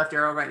right and left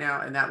arrow right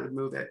now and that would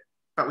move it,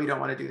 but we don't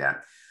want to do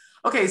that.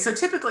 Okay, so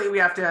typically we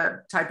have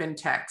to type in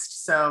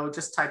text. So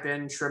just type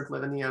in shrimp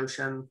live in the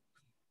ocean.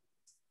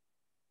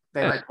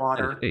 They like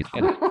water.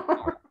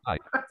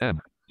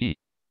 I-M-E,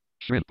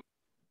 shrimp,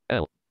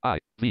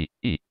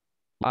 L-I-V-E-I-N,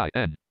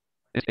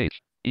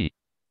 H-E-O-C-E-A-N,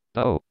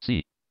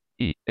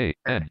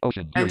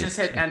 ocean. And just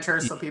hit enter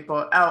so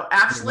people, oh,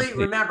 actually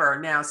remember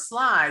now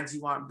slides,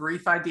 you want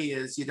brief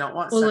ideas. You don't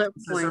want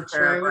sentences or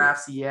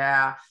paragraphs. Right?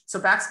 Yeah. So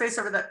backspace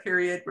over that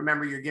period.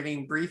 Remember, you're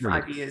giving brief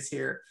ideas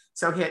here.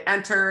 So hit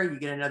enter, you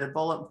get another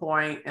bullet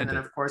point, and then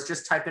of course,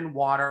 just type in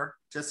water.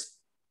 Just,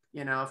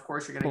 you know, of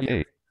course, you're going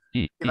to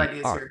give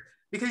ideas here.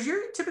 Because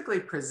you're typically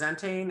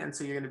presenting, and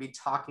so you're going to be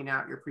talking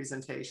out your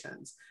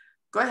presentations.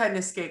 Go ahead and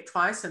escape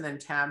twice, and then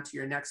tab to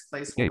your next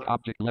placeholder. Escape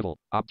object level,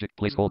 object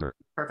placeholder.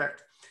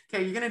 Perfect.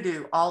 Okay, you're going to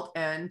do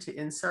Alt-N to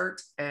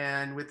insert,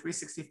 and with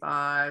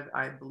 365,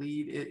 I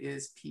believe it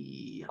is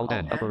P.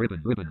 Alt-N, upper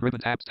ribbon,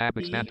 tabs, tab,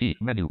 expand P,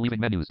 menu, leaving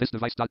menus, this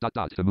device, dot.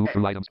 To move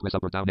through items, press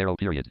up or down arrow,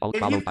 period. Alt,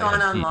 if you've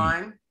gone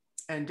online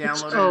and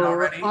downloaded it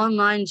already.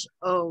 Online's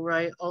O,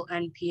 right?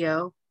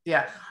 Alt-N-P-O.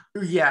 Yeah,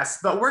 yes,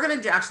 but we're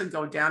going to actually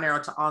go down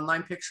arrow to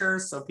online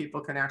pictures so people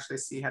can actually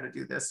see how to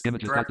do this.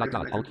 Images,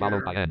 alt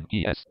followed by N,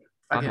 E, S.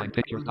 Online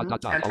pictures,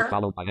 alt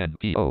followed by N,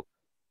 P, O.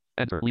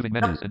 Enter, leaving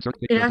menus, insert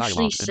picture, it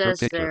actually says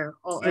there,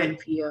 Alt-N,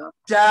 P-O. It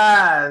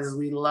does,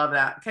 we love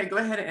that. Okay, go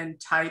ahead and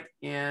type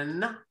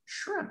in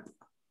shrimp.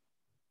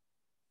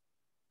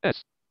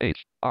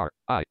 S-H-R-I-M-P.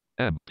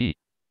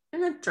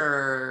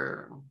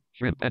 Enter.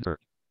 Shrimp, enter.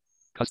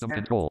 Custom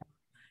control.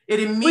 It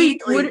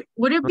immediately.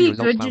 Would it be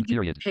good to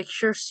do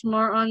picture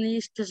smart on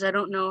these? Because I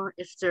don't know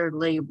if they're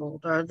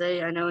labeled. Are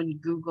they? I know in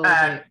Google.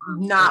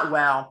 Not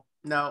well.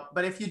 No,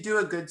 but if you do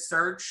a good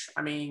search,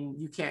 I mean,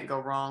 you can't go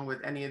wrong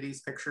with any of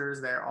these pictures.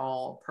 They're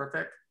all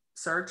perfect.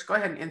 Search. Go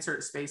ahead and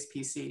insert space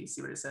PC.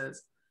 See what it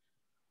says.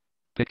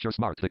 Picture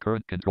smart. The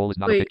current control is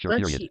not a picture,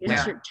 period. See,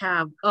 insert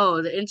tab.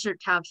 Oh, the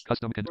insert tab's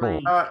custom control.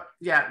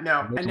 Yeah,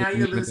 no. And now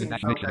you're losing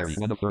focus.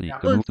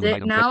 Yeah.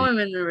 Now I'm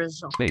in the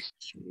result. Space.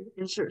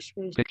 Insert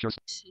space.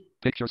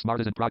 Picture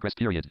smart is in progress,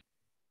 period.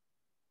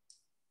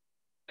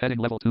 Heading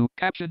level 2,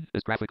 caption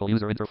is graphical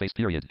user interface,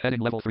 period.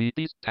 Heading level 3,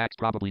 these tags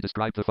probably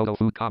describe the photo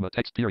food, comma,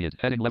 text, period.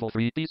 Heading level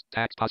 3, these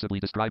tags possibly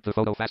describe the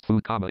photo fast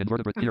food, comma,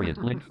 invertebrate, period.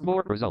 Link,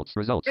 more results.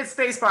 It's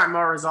spacebar,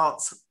 more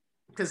results.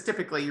 Because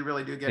typically you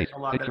really do get a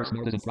lot better. Picture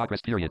smart is in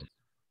progress, period.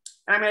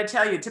 And I'm going to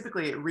tell you,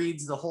 typically it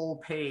reads the whole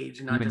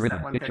page, not just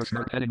that one picture.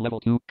 Smart, heading level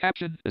 2,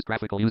 caption is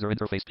graphical user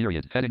interface,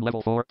 period. Heading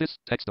level 4, this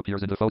text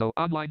appears in the photo,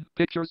 online,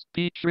 pictures,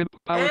 P, shrimp,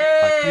 powered,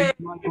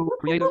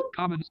 creative,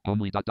 commons,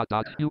 only,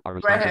 you are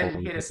responsible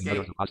for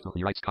the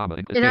apostrophe rights, comma.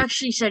 It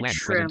actually said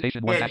shrimp.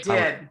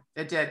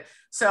 It did.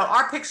 So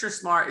our picture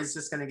smart is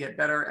just going to get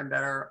better and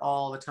better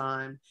all the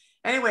time.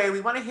 Anyway, we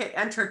want to hit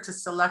enter to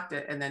select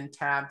it and then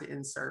tab to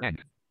insert.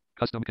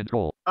 Custom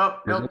control. Oh,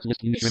 no.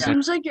 It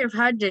seems like I've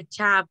had to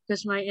tab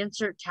because my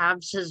insert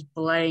tab says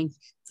blank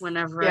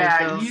whenever I go.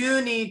 Yeah,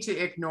 you need to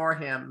ignore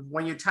him.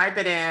 When you type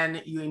it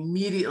in, you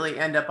immediately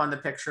end up on the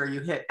picture.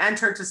 You hit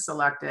enter to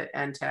select it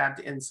and tab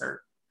to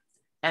insert.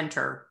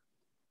 Enter.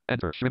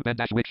 Enter. Shrimp and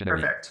dash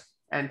Wiktionary. Perfect.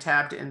 And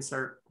tab to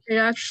insert. It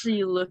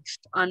actually looks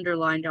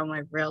underlined on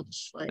my braille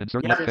display.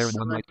 Insert left parent,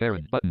 one right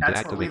parent button to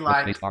activate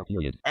space bar,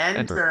 period.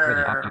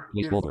 Enter. Object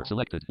placeholder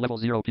selected. Level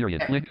 0,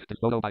 period. Link. The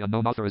photo by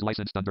unknown author is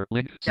licensed under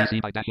link.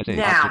 CC by dash SA.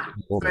 Now,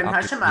 then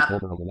hush him up.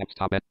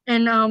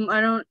 And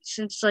I don't,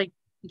 since like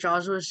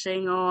Jaws was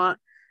saying a lot,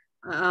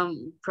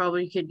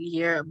 probably couldn't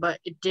hear it, but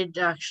it did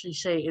actually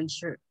say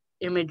insert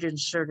image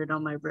inserted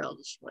on my braille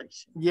display.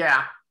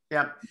 Yeah.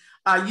 Yep.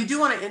 You do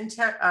want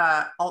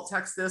to alt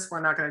text this.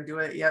 We're not going to do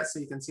it yet, so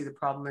you can see the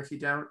problem if you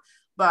don't.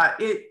 But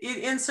it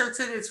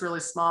inserts it. It's really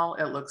small.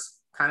 It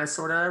looks kind of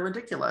sort of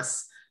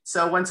ridiculous.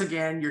 So once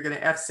again, you're going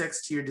to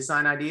F6 to your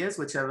design ideas,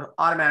 which have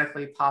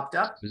automatically popped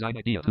up. Design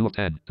idea 2 of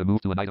 10. To move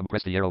to an item,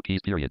 press the arrow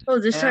keys, period. Oh,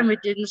 this time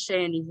it didn't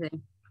say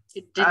anything.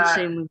 It didn't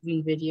say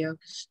moving video.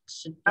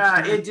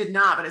 It did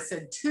not, but it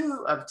said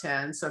 2 of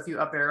 10. So if you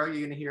up arrow, you're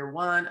going to hear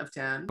 1 of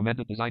 10.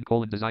 Amended design :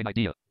 design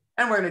idea.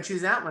 And we're going to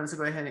choose that one. So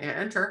go ahead and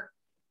enter.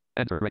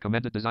 Enter.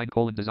 Recommended design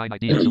design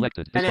idea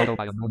selected. This photo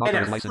by unknown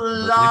author is licensed.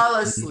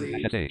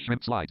 Flawlessly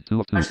shrimp slide 2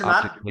 of 2.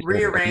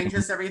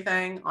 Rearranges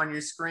everything on your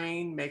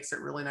screen, makes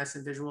it really nice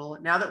and visual.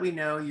 Now that we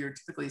know you're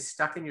typically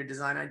stuck in your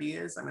design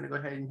ideas, I'm going to go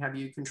ahead and have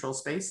you control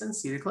space and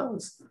see to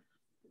close.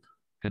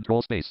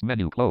 Control space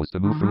menu close to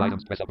move through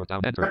items. Press up or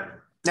down. Enter.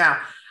 Yep. Now,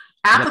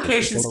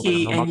 applications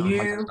key and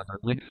you.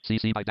 Link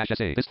CC by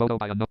 -SA. This photo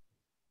by unknown.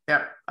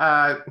 Yep.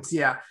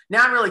 Yeah.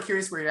 Now I'm really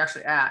curious where you're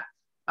actually at.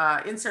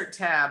 Insert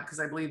tab because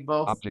I believe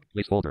both. Object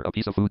placeholder. A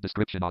piece of food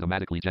description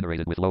automatically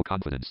generated with low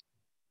confidence.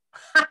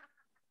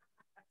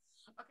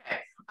 Okay.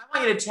 I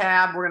want you to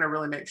tab. We're going to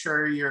really make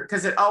sure you're,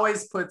 because it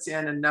always puts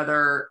in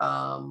another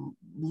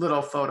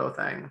little photo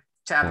thing.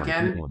 Tab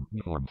again. Oh,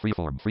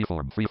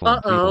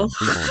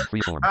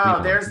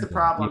 there's the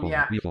problem.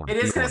 Yeah, it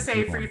is going to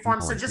say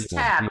freeform, so just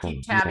tab.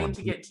 Keep tabbing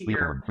to get to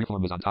your.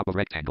 Freeform is on top of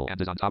rectangle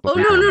and is on top of. Oh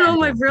no!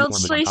 My braille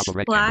slash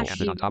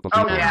flashing.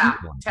 Oh yeah,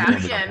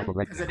 tab again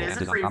because it is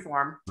a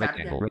freeform.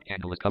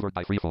 Rectangle is covered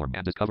by freeform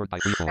and is covered by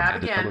freeform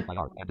and is covered by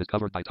arc and is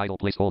covered by title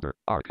placeholder.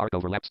 Arc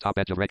overlaps top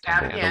edge of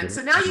rectangle. Tab again.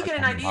 So now you get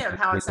an idea of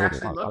how it's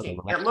actually looking.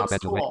 It looks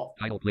cool.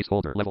 Title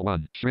placeholder level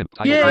 1 shrimp.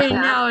 Yay!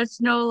 Now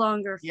it's no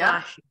longer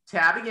flashing.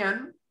 Tab again.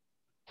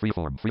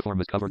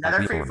 Freeform is covered by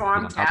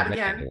freeform. Tab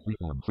again.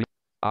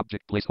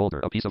 Object placeholder.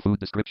 A piece of food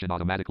description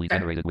automatically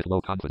generated with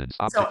low confidence.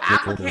 So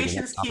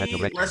applications key.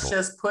 Let's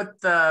just put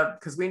the,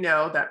 because we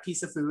know that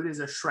piece of food is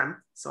a shrimp.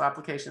 So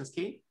applications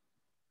key.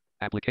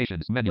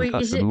 Applications menu.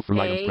 Cut to move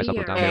through items. Press up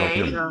or down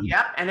arrow.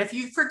 Yep. And if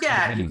you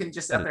forget, you can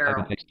just up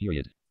arrow.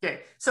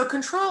 Okay. So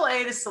Control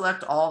A to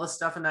select all the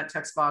stuff in that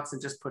text box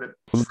and just put it.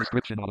 Food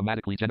description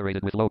automatically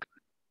generated with low.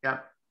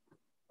 Yep.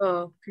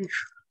 Oh,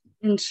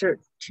 insert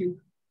 2.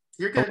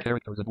 You're good.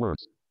 Characters and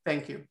words.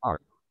 Thank you.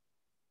 R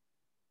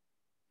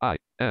I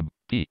M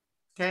P.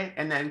 Okay,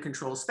 and then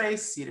Control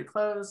Space, C to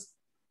close.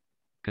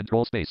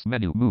 Control Space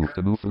menu. Move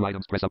to move through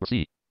items. Press up or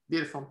C.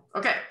 Beautiful.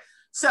 Okay,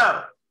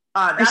 so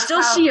I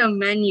still see a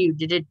menu.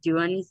 Did it do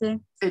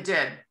anything? It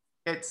did.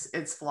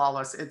 It's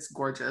flawless. It's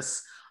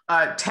gorgeous.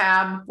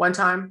 Tab one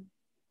time.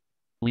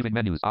 Leaving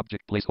menus.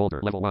 Object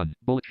placeholder level 1.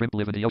 Bullet shrimp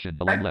live in the ocean.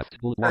 Along left.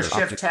 Bullet water.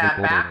 Shift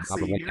tab back. So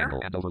rectangle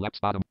and overlaps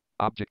bottom.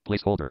 Object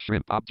placeholder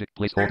shrimp. Object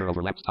placeholder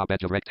overlaps top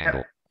edge of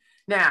rectangle.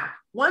 Now,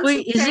 once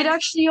is it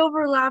actually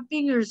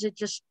overlapping or is it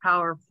just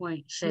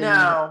PowerPoint saying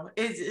no,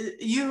 it's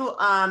you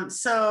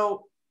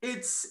so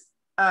it's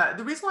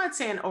the reason why it's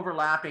saying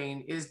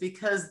overlapping is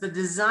because the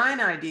design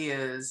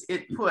ideas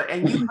it put,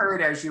 and you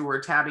heard as you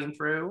were tabbing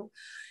through,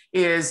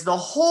 is the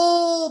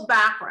whole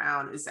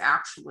background is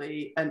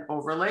actually an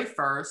overlay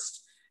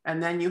first,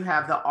 and then you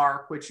have the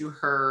arc, which you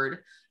heard.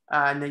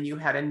 And then you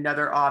had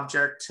another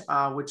object,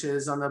 which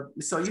is on the,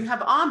 so you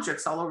have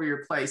objects all over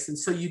your place. And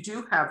so you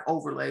do have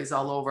overlays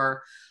all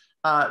over.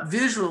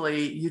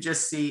 Visually, you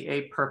just see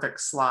a perfect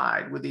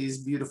slide with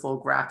these beautiful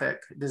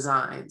graphic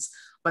designs.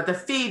 But the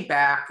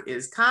feedback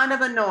is kind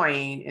of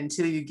annoying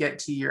until you get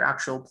to your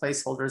actual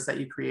placeholders that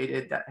you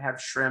created that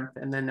have shrimp.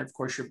 And then of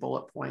course your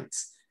bullet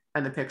points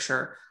and the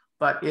picture,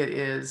 but it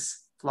is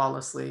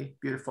flawlessly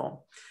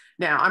beautiful.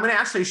 Now, I'm going to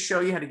actually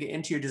show you how to get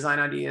into your design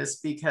ideas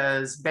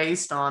because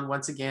based on,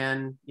 once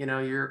again, you know,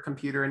 your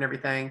computer and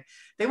everything,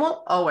 they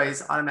won't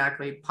always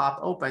automatically pop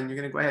open. You're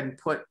going to go ahead and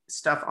put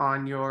stuff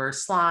on your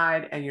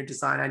slide and your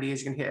design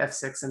ideas. You can hit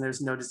F6 and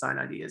there's no design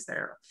ideas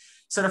there.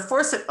 So to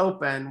force it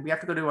open, we have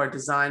to go to our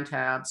design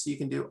tab. So you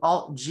can do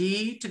Alt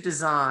G to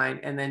design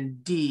and then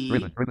D.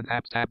 Ribbon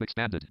tab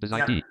expanded,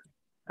 design D.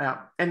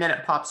 And then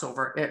it pops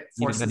over. It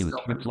forces menus,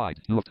 shrimp slide,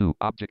 2 of 2,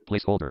 object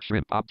placeholder,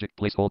 shrimp, object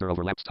placeholder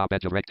overlaps top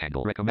edge of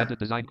rectangle, recommended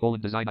design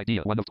design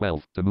idea, 1 of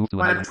 12, to move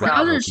to another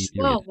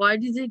 12. Why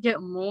did they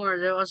get more?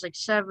 There was like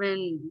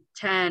 7,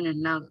 10,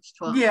 and now it's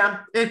 12.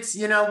 Yeah, it's,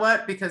 you know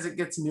what, because it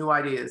gets new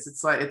ideas.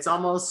 It's like, it's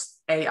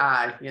almost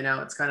AI, you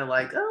know, it's kind of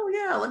like, oh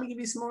yeah, let me give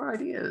you some more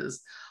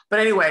ideas. But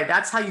anyway,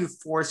 that's how you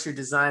force your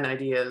design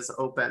ideas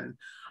open.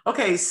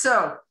 Okay,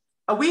 so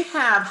we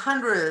have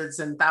hundreds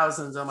and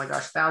thousands, oh my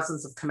gosh,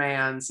 thousands of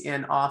commands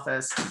in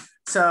Office.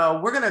 So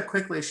we're going to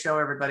quickly show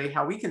everybody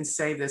how we can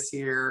save this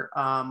here.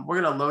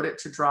 We're going to load it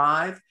to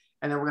Drive,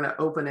 and then we're going to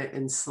open it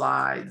in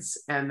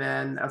Slides. And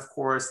then, of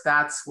course,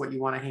 that's what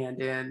you want to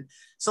hand in.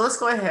 So let's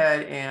go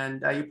ahead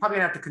and you probably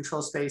have to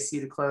Control Space C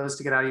to close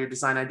to get out of your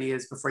design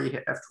ideas before you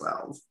hit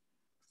F12.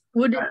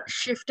 Would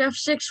Shift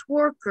F6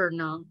 work or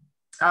no?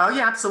 Oh,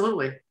 yeah,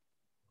 absolutely.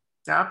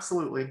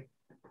 Absolutely.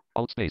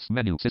 Alt space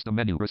menu, system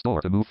menu,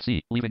 restore to move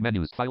C, leaving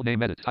menus, file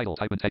name, edit, title,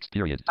 type and text,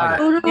 period.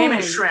 Name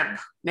it shrimp.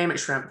 Name it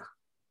shrimp.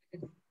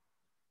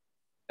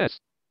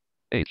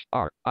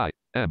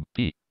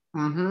 S-H-R-I-M-P.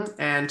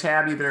 And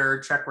tab, you better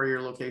check where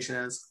your location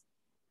is.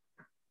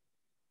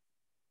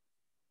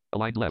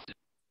 Aligned left.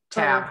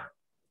 Tab.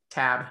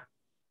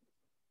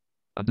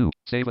 Undo.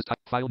 Save as type,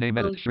 file name,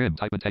 edit, shrimp,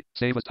 type and text,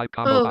 save as type,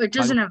 combo. Oh, it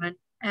doesn't have an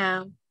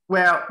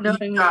well, no,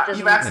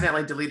 you've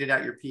accidentally deleted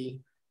out your P.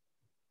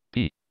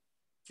 P.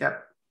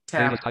 Yep.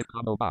 Save as type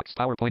combo box.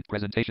 PowerPoint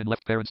presentation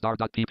left parent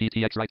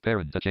star.pptx right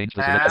parent. To change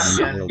the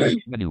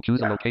selection menu,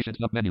 choose a location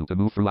sub menu. To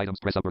move through items,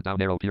 press up or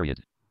down arrow, period.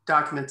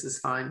 Documents is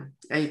fine.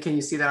 And can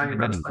you see that on your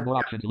Menu, browser? more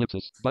options,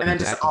 ellipsis, And then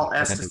just Alt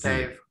S to enter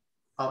save.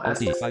 Alt Alt S.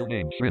 D, file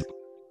name, shrimp.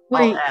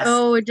 Wait,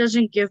 oh, it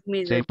doesn't give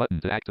me the save button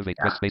to activate.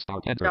 Press space bar.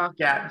 Enter.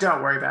 Yeah,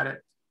 don't worry about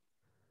it.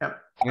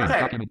 Yep. Okay.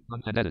 Document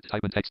content edit.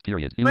 Type in text.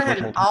 Period. Go ahead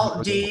and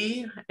Alt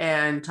D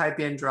and type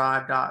in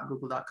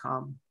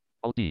drive.google.com.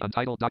 Alt D,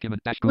 untitled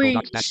document dash Google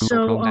Docs dash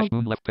Google Chrome dash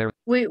Moon left pair.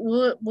 Wait,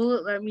 will it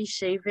let me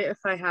save it if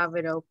I have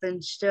it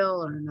open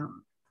still or not?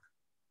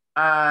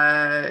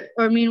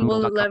 Or I mean,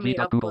 will it let me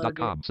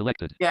upload it?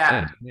 Selected.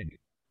 Yeah.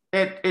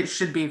 It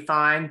should be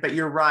fine, but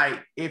you're right.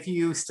 If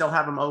you still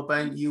have them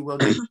open, you will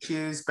get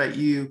issues, but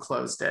you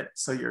closed it,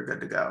 so you're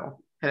good to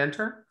go. Hit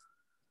enter.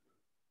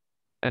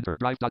 Enter.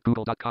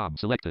 Drive.google.com.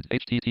 Selected.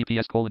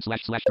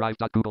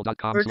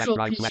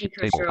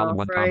 https://drive.google.com/drive/table. Column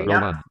 1, right?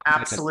 row 1.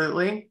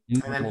 Absolutely.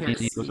 Use virtual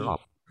PC cursor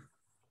off.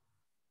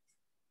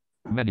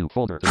 Menu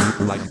folder. To move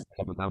through items.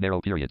 Down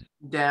arrow. Period.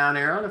 Down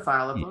arrow to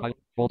file upload.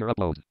 Folder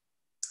upload.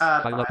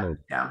 File upload.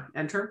 Yeah.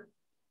 Enter.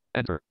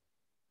 Enter.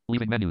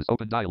 Leaving menus.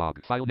 Open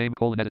dialog. File name :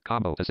 edit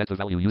combo. To set the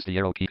value, use the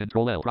arrow key.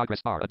 Control L.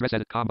 Progress bar. Address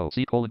edit combo.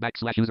 C :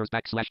 /users / I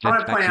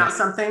want to point out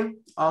something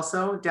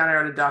also. Down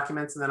arrow to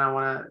documents, and then I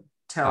want to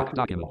tell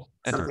documents.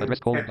 Enter. Something. Address :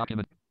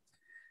 document.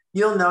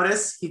 You'll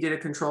notice he did a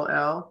Control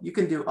L. You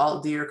can do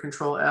Alt D or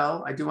Control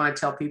L. I do want to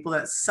tell people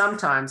that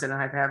sometimes, and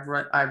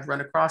I've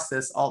run across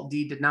this, Alt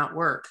D did not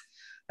work.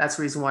 That's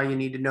the reason why you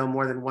need to know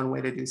more than one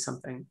way to do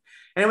something.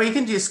 Anyway, you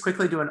can just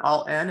quickly do an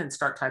Alt N and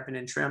start typing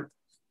in shrimp.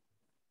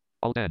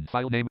 Alt N.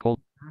 File name :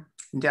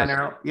 down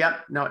arrow.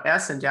 Yep. No,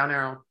 S and down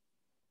arrow.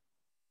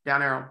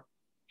 Down arrow.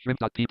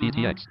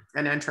 Shrimp.pptx.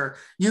 And enter.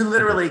 You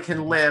literally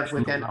can live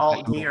within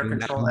Alt D or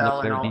Control L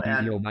and Alt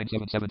N.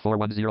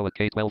 0977410 at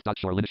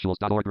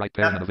k12.shorelinusuals.org. Right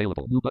parent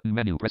unavailable. New button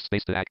menu. Press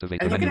space to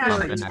activate and the menu. menu.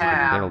 Can actually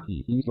tab.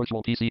 Use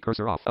virtual PC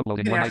cursor off.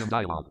 Uploading one item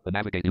dialog. The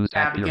navigate. Use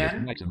tab period.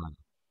 Maximize.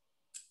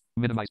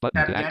 Minimize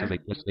button to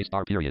activate. Press space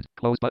bar period.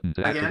 Close button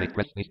to activate.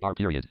 Press space bar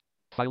period.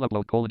 File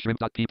upload :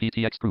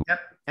 shrimp.pptx group. Yep.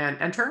 And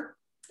enter.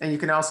 And you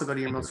can also go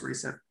to your most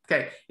recent.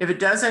 Okay. If it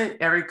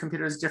doesn't, every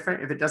computer is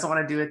different. If it doesn't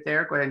want to do it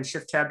there, go ahead and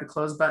shift tab to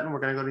close button. We're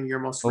going to go to your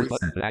most recent.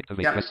 Button to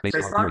activate. Press space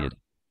bar period.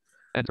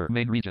 Enter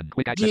main region.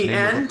 Quick access.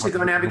 GN to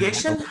go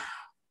navigation.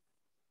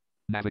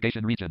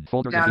 Navigation region.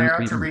 Folders. Down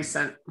arrow to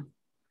recent.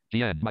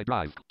 GN my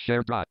drive.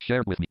 Shared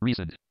with me.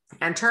 Recent.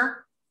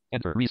 Enter.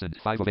 Enter. Recent.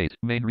 5 of 8.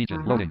 Main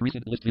region. Loading.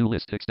 Recent list view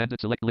list.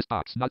 Extended select list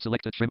box. Not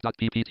selected.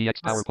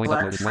 Shrimp.pptx. PowerPoint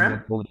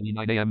uploaded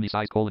 1:39 a.m.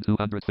 size: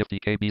 250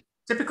 KB.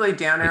 Typically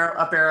down arrow,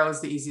 up arrow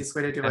is the easiest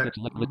way to do it.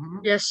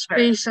 Yes,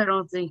 space I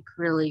don't think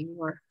really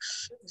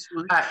works as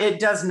much. It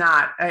does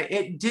not.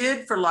 It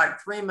did for like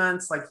 3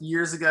 months, like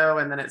years ago,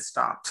 and then it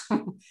stopped.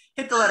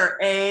 Hit the letter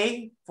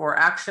A for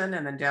action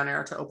and then down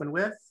arrow to open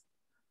with.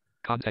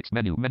 Context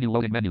menu.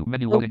 Loading menu.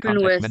 Loading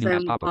context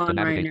menu. Pop up to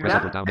navigate.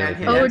 Press down arrow.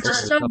 Oh, it's a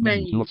sub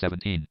menu. 2 of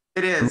 17.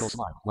 It is. Google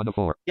Slides. 1 of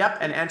 4. Yep,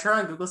 and enter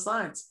on Google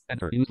Slides.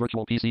 Enter. Use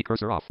virtual PC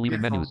cursor off.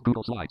 Leaving menus.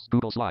 Google Slides.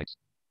 Google Slides.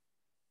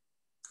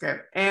 Okay,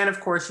 and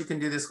of course you can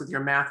do this with your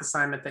math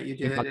assignment that you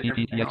did.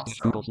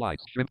 Google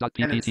Slides.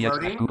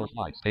 Shrimp.pptx Google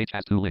Slides. Page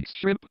has 2 links.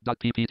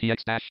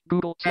 Shrimp.pptx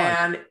Google Slides.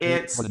 And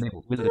it's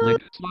visited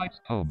link.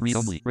 Slides. Home. Read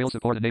only. Braille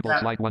support enabled.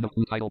 Slide 1 of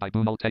 2. Title by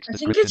Boom. Text I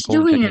think description. it's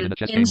doing an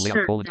layout,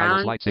 insert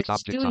title, slide 6 it's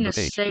objects on doing the a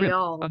page. say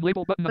all.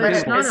 Unlabeled button. But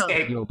it's not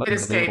escape. It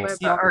escapes.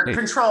 Or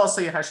control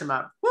so you hush him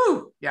up.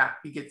 Woo! Yeah,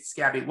 you get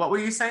scabby. What were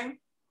you saying?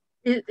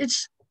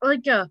 It's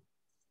like it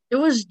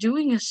was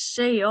doing a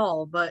say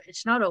all, but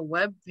it's not a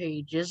web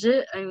page, is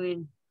it? I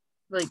mean,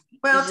 like,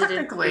 well,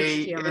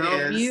 technically it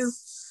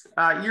is.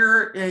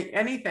 You're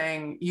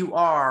anything you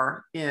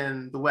are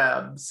in the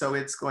web, so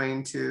it's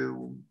going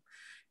to,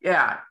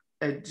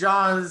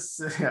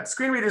 JAWS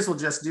screen readers will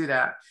just do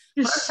that.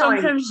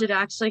 Sometimes it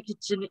acts like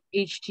it's an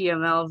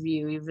HTML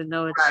view, even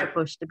though it's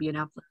supposed to be an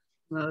application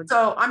mode.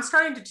 So I'm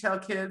starting to tell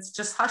kids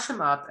just hush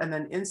them up and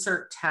then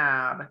insert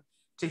tab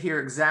to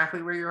hear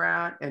exactly where you're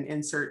at, and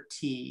insert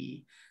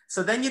T.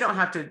 So then you don't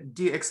have to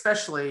do,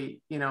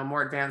 especially,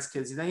 more advanced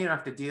kids, then you don't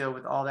have to deal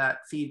with all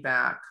that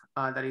feedback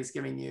that he's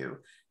giving you.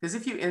 Because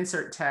if you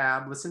insert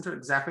tab, listen to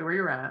exactly where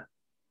you're at.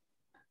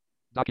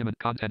 Document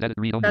content edit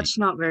read only. That's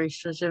not very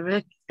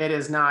specific. It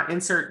is not.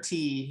 Insert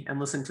T and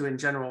listen to in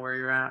general where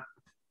you're at.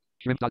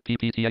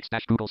 Shrimp.pptx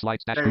Google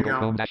Slides Google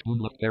Chrome Moon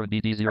left parent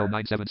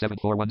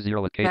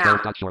BD0977410 at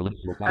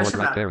k12.shorelinusuals.org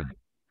right parent.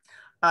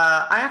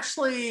 I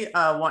actually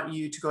want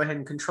you to go ahead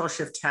and Control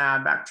Shift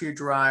Tab back to your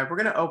drive. We're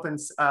going to open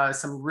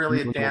some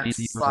really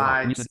advanced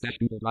slides.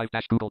 Google Drive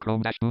Google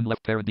Chrome Moon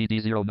left parent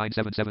Hush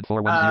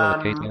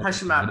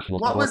him up.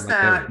 What was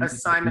that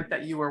assignment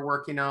that you were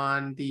working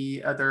on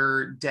the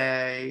other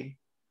day?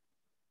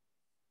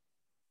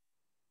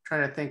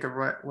 Trying to think of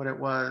what it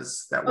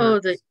was that. Oh,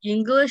 the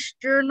English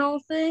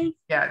journal thing.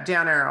 Yeah,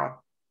 down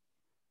arrow.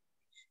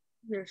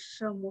 There's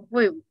some.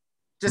 Wait.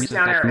 Just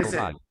down arrow. Is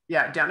it?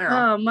 Yeah, down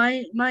arrow.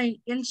 My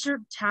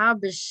insert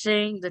tab is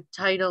saying the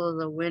title of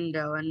the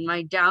window, and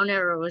my down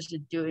arrow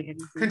isn't doing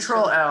anything.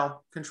 Control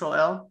L. Control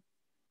L.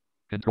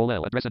 Control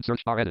L. Address and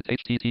search bar edit.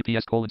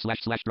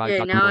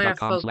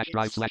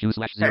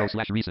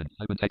 https://drive.google.com/drive/u/0/recent.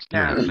 Hyphen text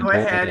Now, period. go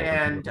ahead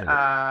and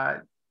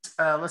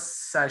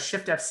let's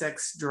Shift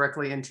F6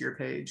 directly into your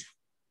page.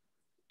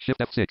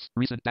 Shift F6.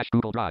 Recent dash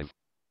Google Drive.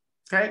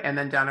 Okay, and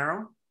then down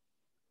arrow.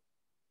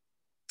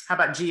 How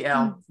about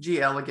GL?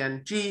 GL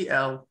again.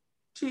 GL.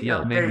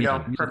 GL. There you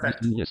go.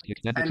 Perfect.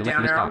 And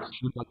down arrow.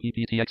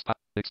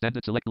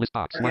 Extended select list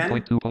box.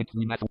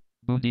 1.2.3 math.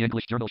 Mundi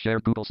English Journal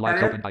shared Google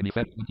Slides open by me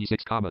Feb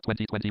 26,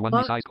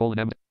 2021 size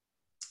 :M.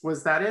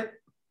 Was that it?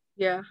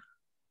 Yeah.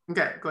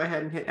 Okay, go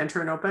ahead and hit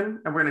enter and open,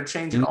 and we're going to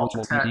change it all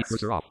to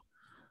text.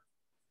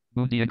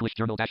 Mundi English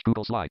Journal dash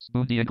Google Slides.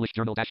 Mundi English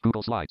Journal dash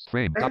Google Slides.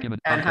 Frame. Okay. Document.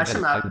 And hush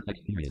them up.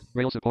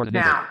 Braille support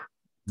now,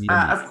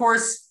 of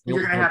course, you're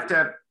going to have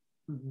to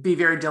be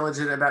very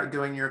diligent about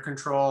doing your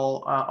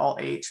Control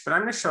Alt H, but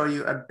I'm going to show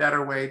you a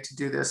better way to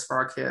do this for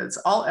our kids.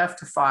 Alt F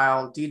to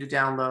file, D to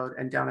download,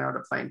 and down arrow to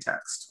plain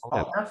text.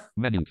 Alt F.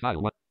 Menu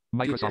file 1.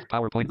 Microsoft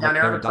PowerPoint down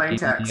arrow to plain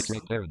text.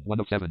 Right parent 1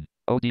 of 7.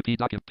 ODP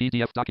document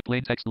PDF document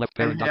plain text left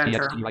parent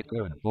 .txt right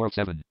parent 4 of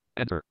 7.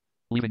 Enter.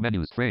 Leaving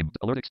menus framed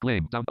alert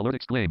exclaim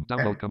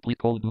download complete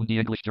Mundi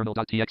English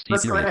Journal.txt.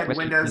 Let's go ahead.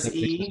 Windows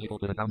E. You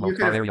can of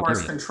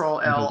course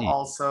Control L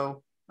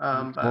also.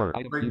 But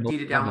D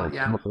to download,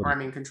 yeah, or I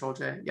mean Control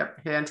J.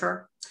 Yep, hit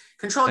enter.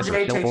 Control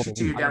J takes you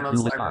to your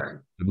downloads library.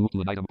 To move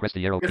to an item, press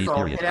the arrow key.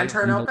 Hit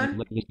enter and open.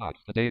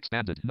 The day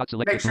expanded. Not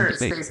Make sure it's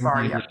space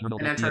bar, yeah,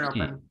 and enter and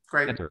open.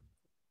 Great. Enter.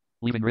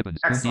 Leaving ribbons.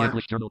 Excellent.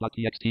 English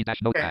Journal.txt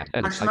dash notepad.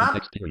 Edit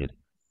text period.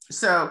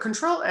 So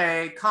Control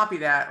A, copy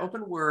that,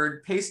 open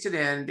Word, paste it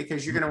in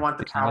because you're going to want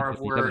the power of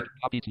Word.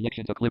 Copy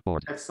selection to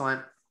clipboard.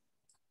 Excellent.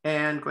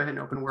 And go ahead and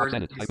open Word.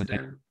 Edit,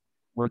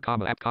 Word,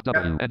 comma, app,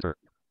 W, enter.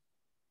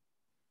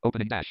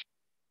 Opening dash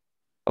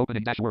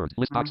Word,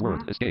 list box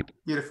Word, escape.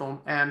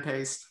 Beautiful, and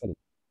paste.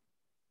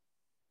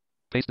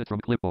 Paste it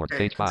from clipboard,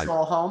 page 5.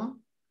 Control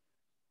Home.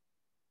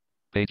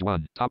 Page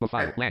 1, top of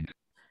file, blank.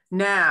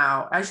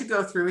 Now, as you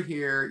go through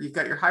here, you've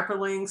got your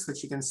hyperlinks,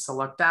 which you can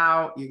select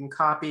out, you can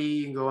copy,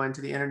 you can go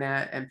into the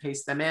internet and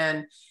paste them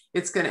in.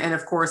 It's going to, and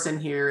of course in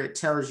here, it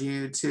tells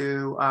you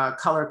to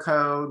color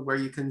code where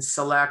you can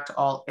select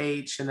Alt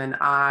H and then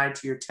I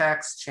to your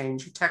text,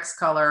 change your text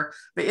color,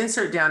 but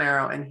insert down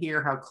arrow and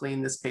hear how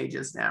clean this page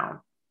is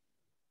now.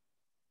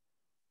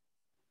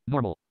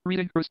 Normal.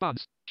 Reading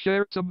response.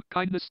 Share some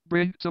kindness.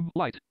 Bring some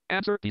light.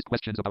 Answer these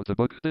questions about the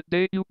book the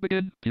day you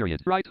begin.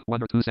 Period. Write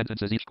 1 or 2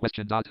 sentences each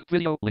question.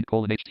 Video link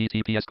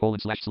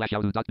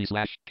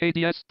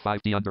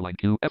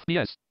https://yahoo.me/kds5d_q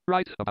fbs.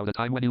 Write about a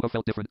time when you have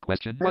felt different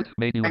question. What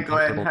made you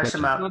uncomfortable?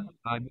 Question.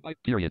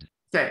 Period.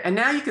 Okay, and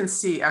now you can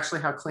see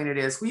actually how clean it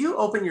is. Will you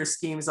open your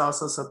schemes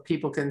also so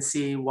people can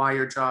see why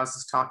your JAWS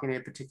is talking in a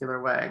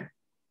particular way?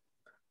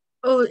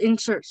 Oh,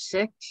 insert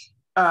 6?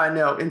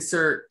 No,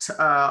 insert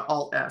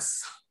Alt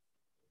S.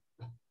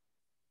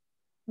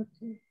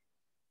 Okay.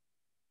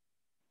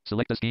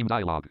 Select the scheme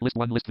dialog. List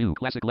 1, list view.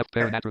 Classic left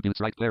parent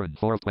attributes, right parent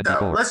 4 of 24.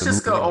 So let's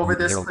just go over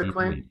this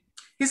quickly.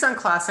 He's on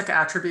classic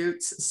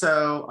attributes.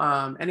 So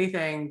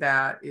anything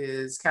that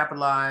is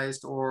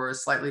capitalized or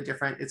slightly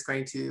different, it's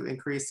going to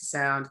increase the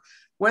sound.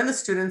 When the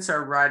students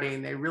are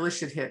writing, they really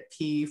should hit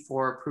P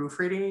for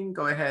proofreading.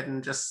 Go ahead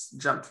and just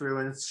jump through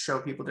and show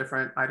people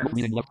different items.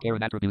 Reading left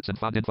parent attributes and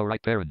font info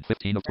right parent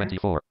 15 of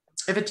 24.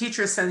 If a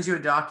teacher sends you a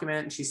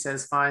document and she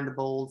says, find the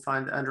bold,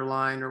 find the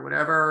underline or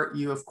whatever,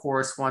 you of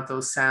course want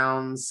those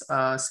sounds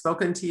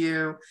spoken to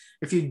you.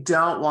 If you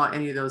don't want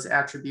any of those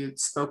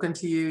attributes spoken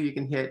to you, you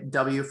can hit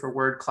W for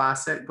Word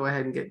Classic. Go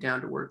ahead and get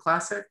down to Word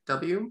Classic,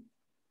 W.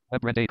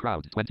 WebRed A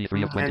crowd,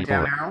 23 of 24. And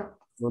down arrow.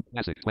 Word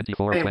Classic,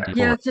 24 of 24.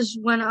 Yeah, because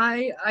when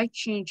I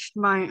changed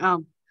my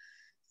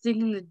thing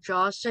in the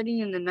JAWS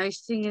setting, and the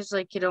nice thing is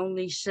like it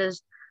only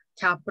says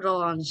capital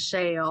on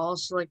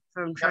sales. Like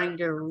if I'm trying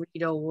to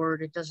read a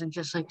word, it doesn't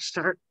just like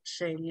start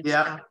saying it.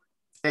 Yeah,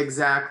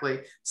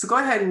 exactly. So go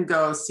ahead and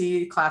go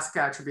see classic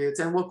attributes,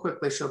 and we'll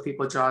quickly show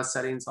people JAWS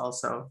settings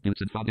also. Use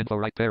and font info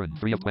right parent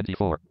 3 of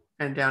 24.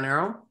 And down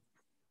arrow.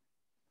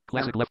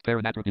 Classic left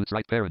parent attributes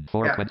right parent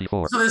 4 of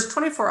 24. So there's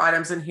 24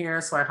 items in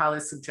here. So I highly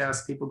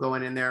suggest people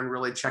going in there and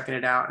really checking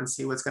it out and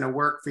see what's going to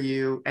work for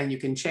you. And you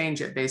can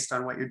change it based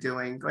on what you're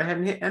doing. Go ahead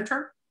and hit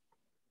enter.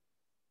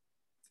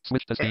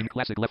 Switch the scheme,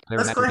 classic left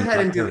parent. Let's go ahead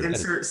and do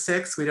insert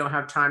 6. We don't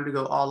have time to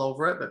go all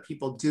over it, but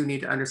people do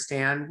need to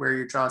understand where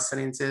your JAWS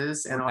settings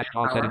is and all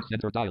JAWS settings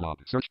center dialog.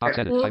 Search box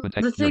edit, well, type in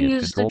text. The thing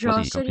is, the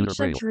JAWS settings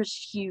center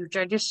is huge.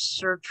 I just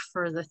search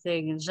for the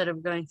thing instead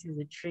of going through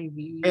the tree.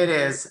 It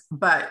is,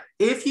 but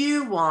if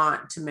you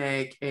want to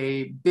make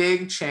a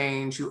big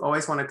change, you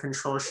always want to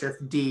Control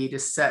Shift D to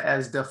set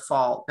as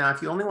default. Now,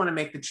 if you only want to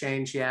make the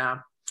change,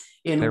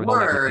 in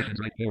Word.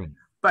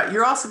 But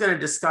you're also going to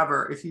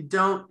discover if you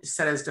don't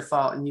set as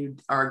default and you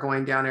are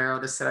going down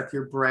arrow to set up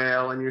your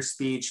braille and your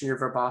speech and your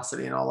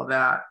verbosity and all of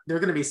that, there are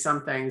going to be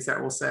some things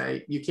that will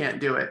say you can't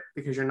do it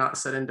because you're not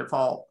set in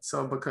default.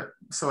 I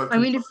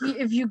mean,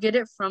 if you get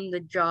it from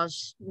the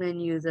JAWS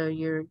menu, though,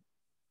 you're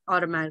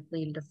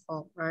automatically in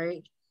default,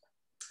 right?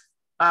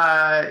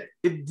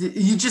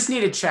 You just need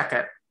to check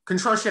it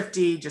Control Shift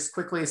D just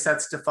quickly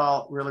sets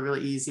default, really,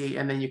 really easy.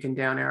 And then you can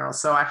down arrow.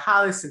 So I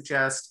highly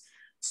suggest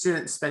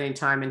students spending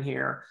time in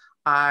here.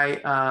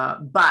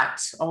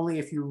 But only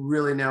if you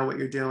really know what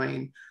you're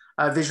doing.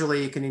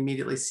 Visually, you can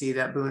immediately see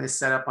that Boone is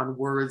set up on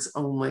words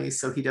only,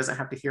 so he doesn't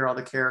have to hear all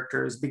the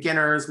characters.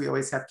 Beginners, we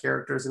always have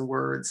characters and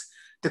words.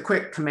 The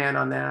quick command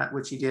on that,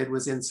 which he did,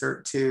 was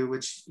insert to,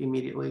 which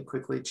immediately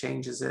quickly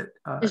changes it.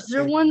 Is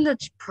there one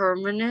that's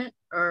permanent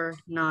or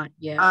not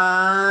yet?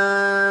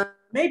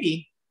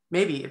 Maybe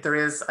if there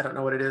is. I don't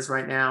know what it is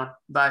right now,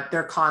 but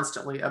they're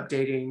constantly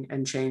updating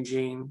and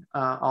changing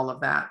all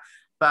of that.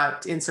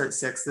 But insert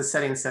 6, the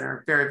settings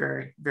center, very,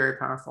 very, very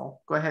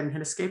powerful. Go ahead and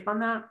hit escape on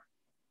that.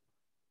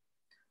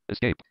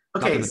 Escape.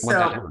 Okay,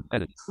 so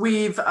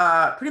we've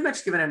pretty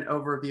much given an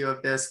overview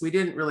of this. We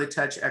didn't really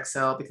touch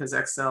Excel because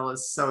Excel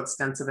is so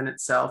extensive in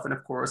itself. And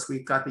of course,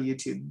 we've got the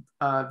YouTube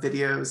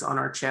videos on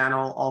our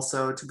channel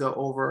also to go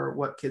over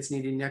what kids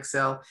need in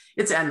Excel.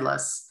 It's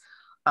endless.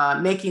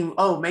 Making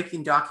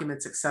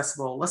documents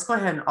accessible. Let's go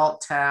ahead and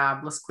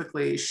Alt-Tab. Let's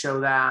quickly show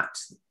that.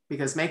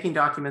 Because making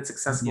documents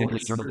accessible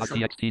is crucial.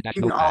 You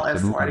can Alt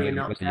F4 in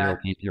Notepad.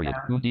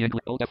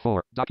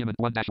 Document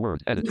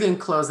 1-word. Edit. You can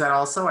close that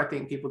also. I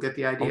think people get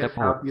the idea of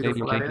how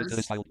beautiful that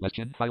is.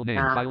 File name.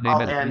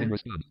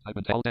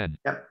 Alt N.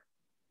 Yep.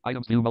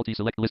 Items view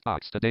multi-select list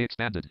box. Today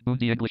expanded.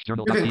 Moondy English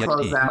Journal. You can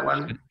close that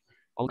one.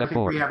 Alt I think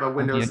F4. we have a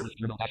Windows.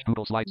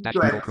 Google Slides.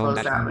 Go ahead and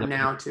close that one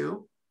now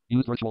too.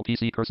 Use virtual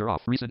PC cursor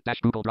off. Recent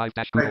Google Drive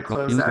Google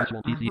Chrome. Use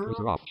virtual PC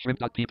cursor off.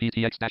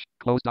 Shrimp.pptx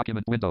close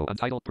document window.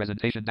 Untitled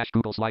presentation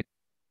Google slide.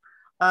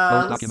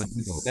 Close document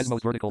window.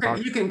 Desmos vertical bar.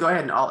 You can go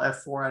ahead and Alt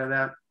F4 out of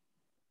that.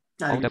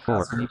 Alt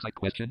F4. Leave site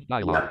question.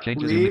 Dialog. Yep.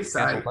 Changes Leave in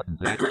site. button.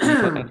 Enter.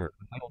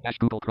 Untitled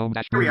Google Chrome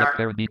Google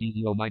Parent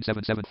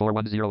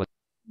BD09774110.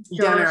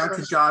 Down arrow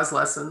to JAWS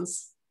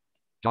lessons.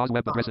 JAWS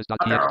web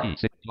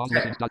addresses.txt. JAWS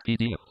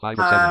lessons.pdf. 5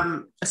 of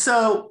 7.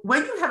 So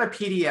when you have a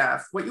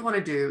PDF, what you want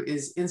to do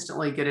is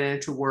instantly get it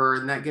into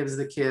Word, and that gives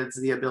the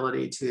kids the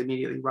ability to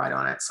immediately write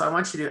on it. So I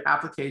want you to do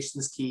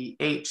Applications key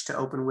H to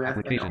open with and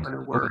open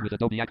in Word. Open with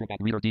Adobe Acrobat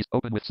Reader.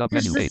 Open with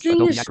submenu The H. thing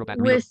Adobe is, Acrobat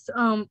Reader. with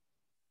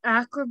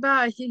Acrobat,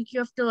 I think you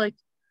have to like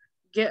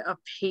get a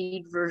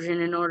paid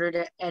version in order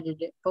to edit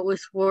it. But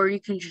with Word, you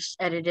can just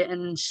edit it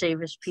and then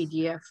save as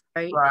PDF,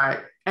 right? Right.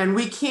 And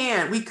we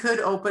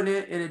could open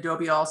it in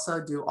Adobe also,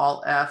 do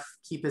Alt F,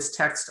 keep as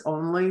text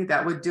only.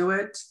 That would do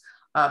it.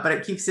 But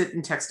it keeps it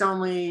in text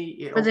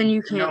only. But then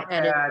you can't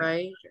edit,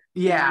 right?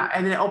 Yeah.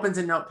 And then it opens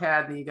in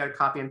Notepad, and then you got to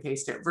copy and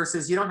paste it,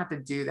 versus you don't have to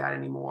do that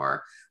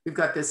anymore. We've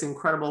got this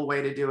incredible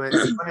way to do it.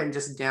 So go ahead and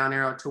just down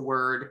arrow to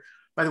Word.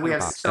 By the way, we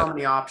have so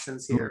many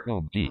options here.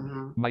 Chrome, G,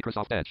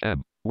 Microsoft Edge,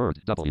 M, Word,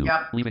 W,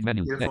 Yep. leaving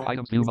menu, Beautiful.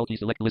 items view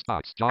multi-select list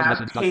box, JAWS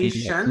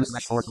Applications,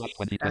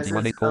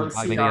 2/4/2021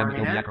 8:5 a.m.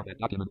 Adobe Acrobat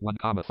document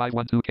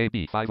 1,512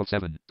 KB 5 of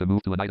 7. To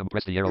move to an item,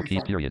 press the arrow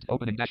keys, period.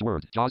 Opening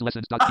Word, JAWS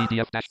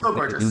lessons.pdf so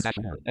gorgeous.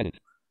 Word, edit,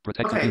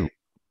 protected view.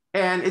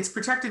 And it's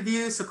protected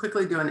view, so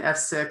quickly do an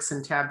F6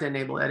 and tab to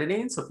enable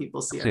editing so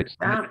people see it.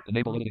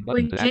 Enable editing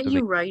button. Wait, can't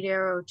you right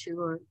arrow too,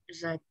 or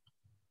is that?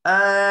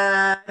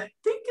 I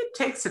think it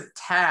takes a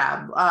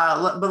tab,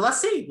 but let's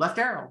see, left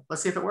arrow.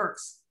 Let's see if it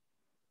works.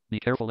 Be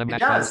careful, It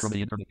files does. from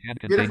the internet can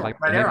contain Beautiful,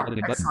 right arrow,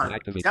 editing button excellent. to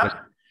activate.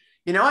 Yep.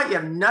 You know what? You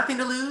have nothing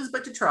to lose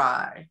but to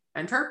try.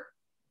 Enter.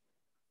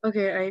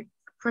 Okay, I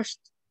pressed.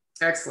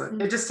 Excellent.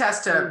 It just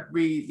has to do it.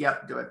 Maybe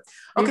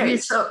Okay,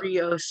 it's so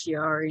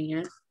re-OCRing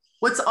it.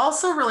 what's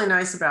also really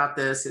nice about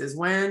this is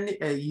when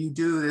you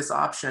do this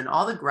option,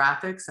 all the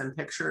graphics and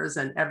pictures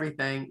and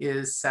everything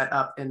is set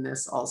up in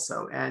this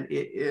also, and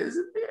it is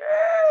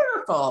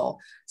beautiful.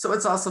 So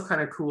what's also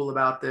kind of cool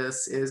about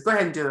this is, go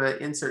ahead and do an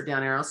insert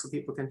down arrow so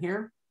people can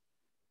hear.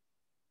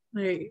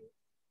 Wait.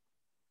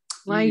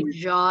 My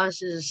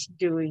JAWS is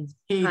doing.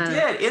 He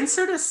did.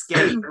 Insert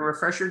escape and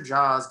refresh your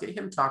JAWS. Get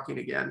him talking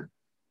again.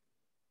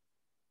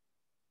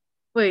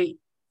 Wait.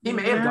 He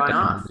may have gone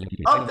off.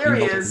 Oh, there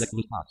he is.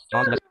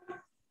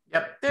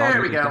 Yep, there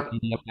we go.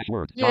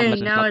 Yeah,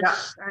 now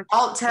it's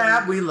Alt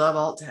tab. We love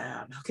Alt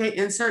tab. Okay,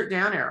 insert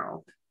down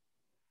arrow.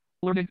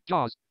 Learning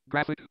JAWS.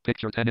 Graphic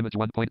picture 10 image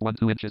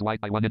 1.12 inches wide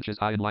by 1 inches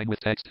high in line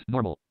with text.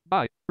 Normal.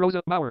 By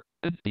Rosa Maurer.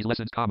 And these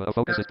lessons, a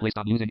focus is placed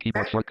on using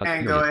keyboard shortcuts.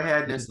 And go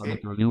ahead and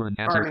escape. And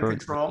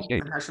Control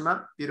and hash them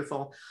up.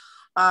 Beautiful.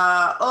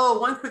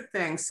 One quick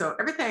thing. So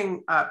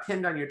everything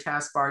pinned on your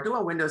taskbar, do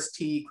a Windows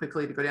T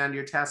quickly to go down to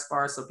your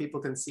taskbar so people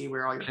can see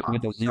where all your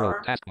Windows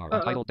 0 taskbar.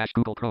 Title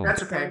Google Chrome.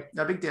 That's okay.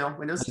 No big deal.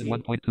 Windows T.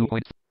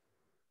 1.2.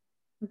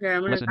 Okay,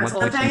 I'm gonna. That's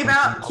the thing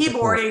about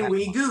keyboarding.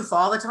 We goof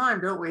all the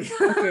time, don't we?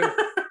 Okay.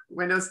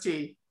 Windows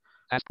T.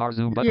 Taskbar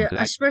zoom button.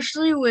 Yeah,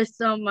 especially with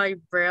my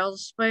Braille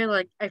display,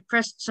 like I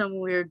pressed some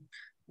weird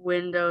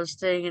Windows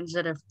thing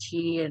instead of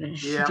T, and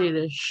it did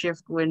a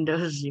Shift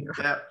Windows 0.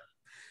 Yep.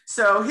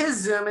 So his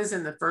zoom is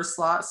in the first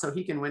slot, so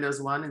he can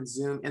Windows 1 and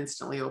zoom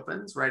instantly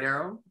opens. Right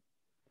arrow.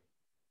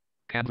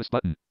 Canvas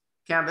button.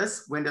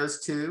 Canvas.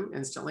 Windows 2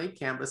 instantly.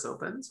 Canvas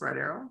opens. Right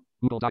arrow.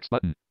 Google Docs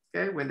button.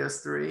 Okay. Windows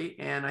 3,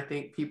 and I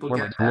think people Four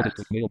get lines,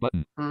 that. mail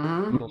button.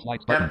 Google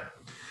Slides button.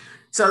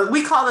 So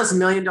we call this $1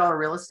 million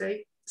real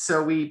estate.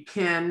 So we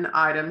pin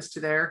items to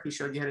there. He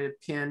showed you how to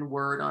pin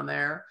Word on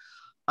there.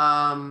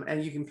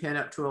 And you can pin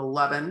up to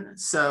 11.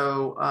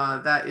 So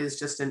that is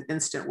just an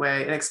instant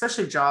way. And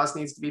especially JAWS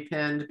needs to be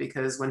pinned,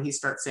 because when he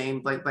starts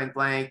saying blank, blank,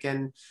 blank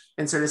and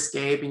insert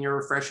escape and you're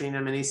refreshing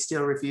him and he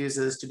still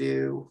refuses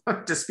to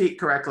speak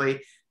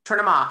correctly,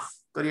 turn him off,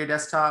 go to your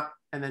desktop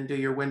and then do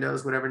your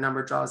Windows, whatever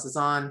number JAWS is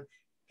on.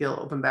 He'll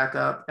open back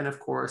up and of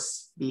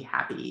course be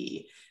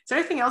happy. Is there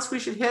anything else we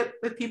should hit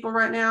with people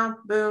right now?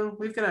 Boom,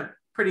 we've got a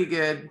pretty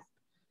good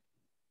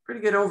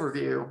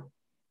overview.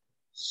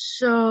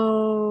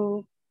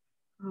 So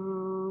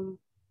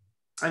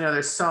I know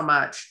there's so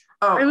much.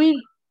 Oh, I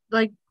mean,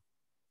 like,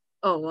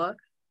 oh, what?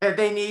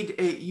 They need,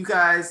 you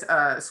guys,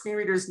 screen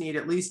readers need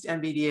at least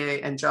NVDA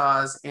and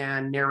JAWS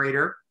and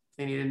narrator.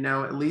 They need to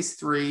know at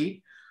least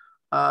 3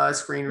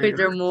 screen readers. Wait,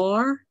 there are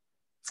more?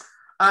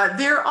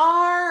 There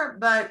are,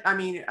 but I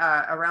mean,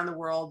 around the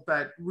world,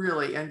 but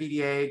really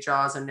NVDA,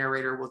 JAWS, and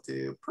narrator will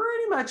do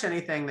pretty much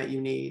anything that you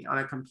need on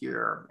a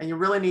computer. And you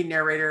really need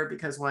narrator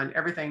because when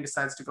everything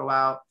decides to go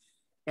out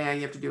and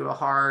you have to do a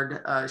hard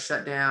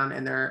shutdown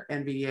and their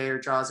NVDA or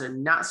JAWS are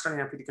not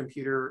starting up with the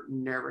computer,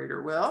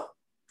 narrator will.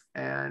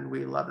 And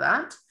we love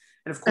that.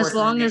 And of course, as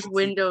long as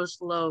Windows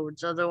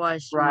loads,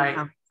 otherwise you might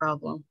have a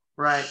problem.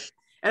 Right.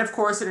 And of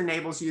course, it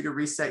enables you to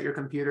reset your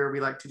computer.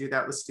 We like to do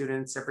that with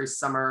students every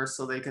summer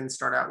so they can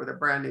start out with a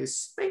brand new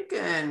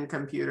spanking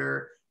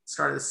computer,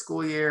 start of the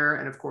school year.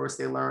 And of course,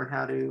 they learn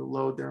how to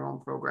load their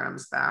own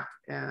programs back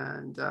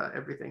and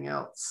everything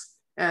else.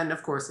 And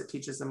of course, it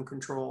teaches them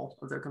control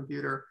of their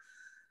computer.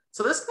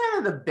 So this is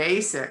kind of the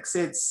basics.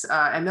 It's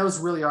and those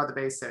really are the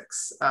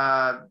basics.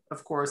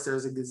 Of course,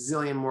 there's a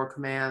gazillion more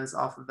commands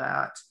off of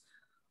that.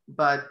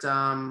 But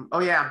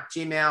oh yeah,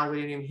 Gmail, we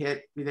didn't even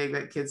hit. We think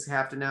that kids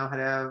have to know how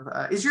to have.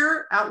 Is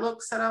your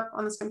Outlook set up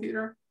on this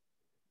computer?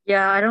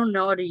 Yeah, I don't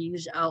know how to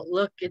use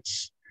Outlook.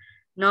 It's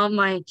not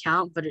my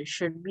account, but it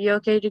should be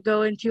okay to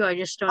go into. I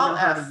just don't know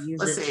how to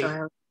use it. See.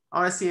 So I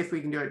want to see if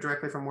we can do it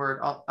directly from Word.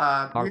 You're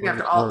gonna have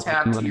to Alt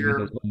tab to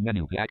your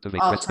menu.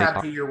 Alt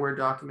tab to your Word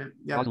document.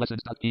 Yeah.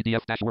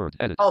 Lessons.pdf-word.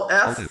 Edit. Alt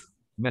F.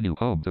 Menu.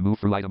 Home. To move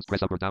through items,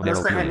 press up or down arrow.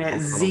 Let's go ahead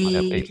and hit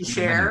Z to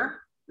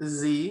share.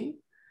 Z.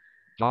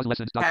 JAWS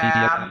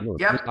lessons.pdf.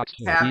 Yep.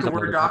 Tab the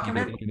Word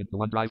document. To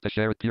OneDrive to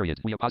share it, period.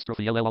 We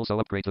apostrophe LL also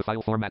upgrade the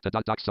file format to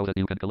 .doc so that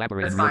you can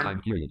collaborate in real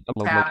time, period.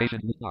 Upload Tab.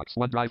 location with docs.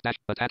 OneDrive dash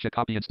attach a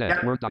copy instead.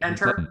 Yep. Word document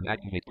button.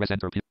 Activate. Press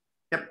enter.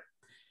 Yep.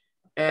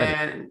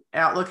 And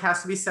Outlook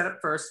has to be set up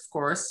first, of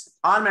course.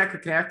 Automatically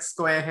connects.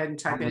 Go ahead and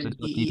type in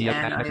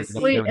DEN.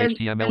 Wait, and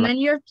then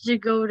you have to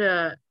go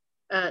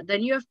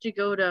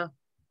to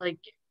like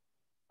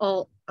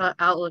all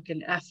Outlook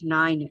and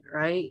F9 it,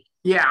 right?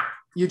 Yeah,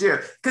 you do,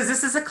 because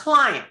this is a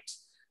client.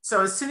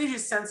 So as soon as you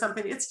send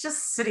something, it's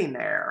just sitting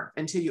there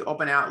until you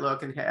open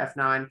Outlook and hit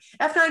F9.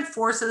 F9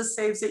 forces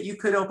saves it. You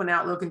could open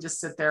Outlook and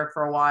just sit there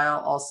for a while.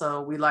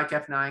 Also, we like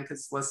F9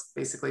 because let's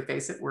basically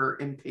face it, we're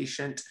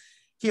impatient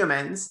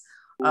humans.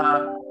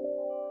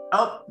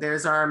 Oh,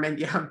 there's our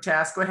menu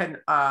task. Go ahead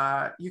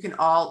and you can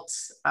Alt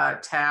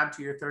tab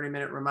to your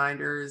 30-minute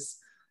reminders.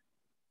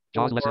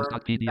 JAWS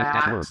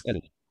lessons.pdf-word.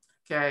 Edit.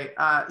 Okay,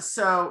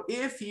 so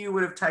if you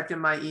would have typed in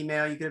my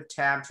email, you could have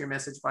tabbed your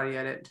message body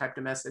edit and typed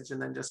a message and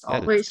then just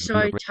Alt. Wait, so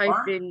I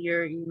typed in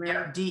your email?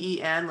 Yeah,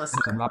 DEN, listen.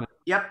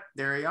 Yep,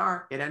 there you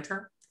are. Hit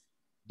enter.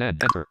 Then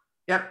enter.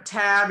 Yep,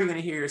 tab, you're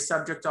gonna hear your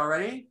subject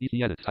already.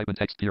 PC edit, type in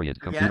text, period.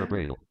 Computer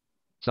braille.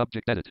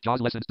 Subject edit,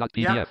 JAWS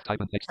lessons.pdf, type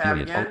in text,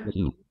 period.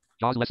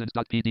 JAWS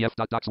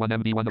lessons.pdf.docs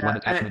 1MB1 of 1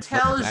 attachment. And it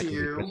tells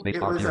you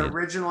it was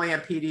originally a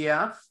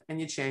PDF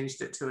and you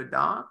changed it to a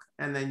doc,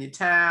 and then you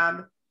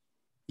tab.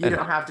 You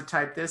don't have to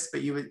type this,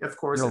 but you would, of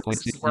course, if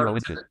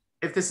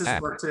this is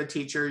work to the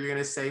teacher, you're going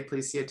to say,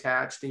 please see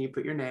attached, and you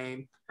put your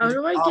name. How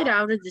do I get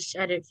out of this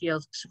edit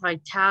field? Because if I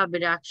tab,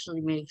 it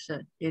actually makes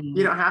it.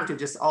 You don't have to,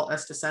 just Alt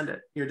S to send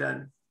it. You're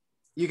done.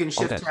 You can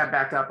shift tab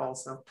back up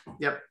also.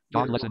 Yep.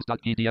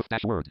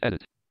 lessons.pdf-word.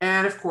 Edit.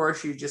 And of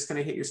course, you're just going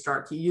to hit your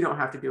start key. You don't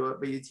have to do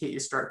it, but you hit your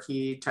start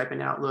key, type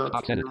in Outlook,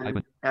 and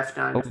then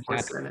F9, of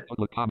course, in it.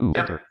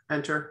 Yep.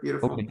 Enter.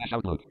 Beautiful. Open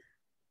Outlook.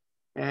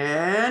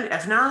 And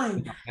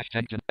F9.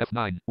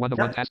 F9. One of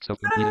one tasks have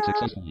completed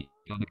successfully.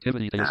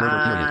 Connectivity to your server,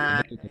 period.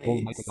 Connected to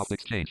full Microsoft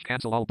Exchange.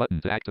 Cancel all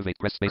button to activate.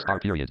 Press spacebar,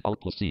 period.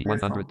 Alt plus C.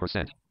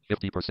 100%.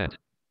 50%.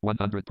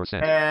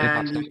 100%.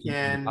 And you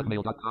can Alt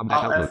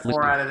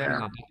F4 out of there.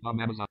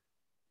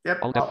 Yep.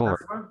 Alt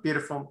F4.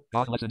 Beautiful.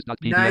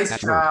 Nice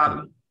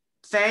job.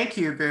 Thank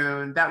you,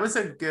 Boone. That was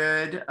a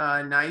good,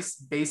 nice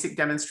basic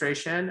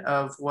demonstration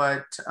of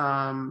what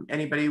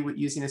anybody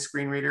using a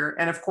screen reader,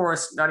 and of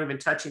course, not even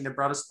touching the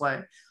Braille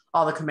display,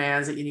 all the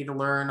commands that you need to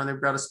learn on the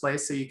Braille display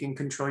so you can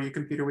control your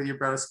computer with your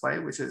Braille display,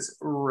 which is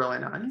really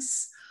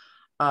nice.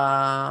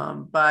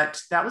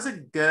 But that was a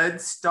good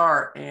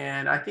start.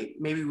 And I think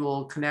maybe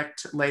we'll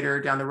connect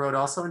later down the road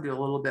also and do a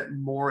little bit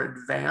more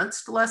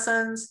advanced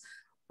lessons,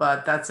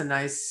 but that's a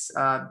nice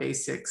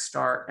basic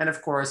start. And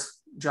of course,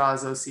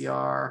 JAWS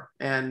OCR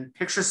and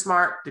Picture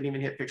Smart. Didn't even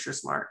hit Picture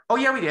Smart. Oh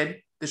yeah, we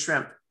did. The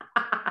shrimp.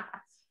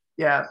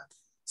 Yeah.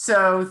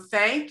 So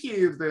thank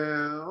you,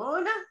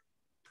 Boone.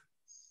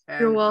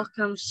 You're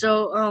welcome.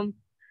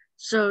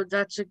 So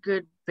that's a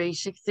good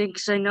basic thing,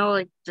 because I know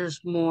like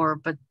there's more,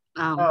 but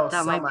that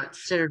so might much. be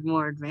considered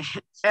more advanced.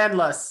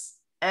 Endless.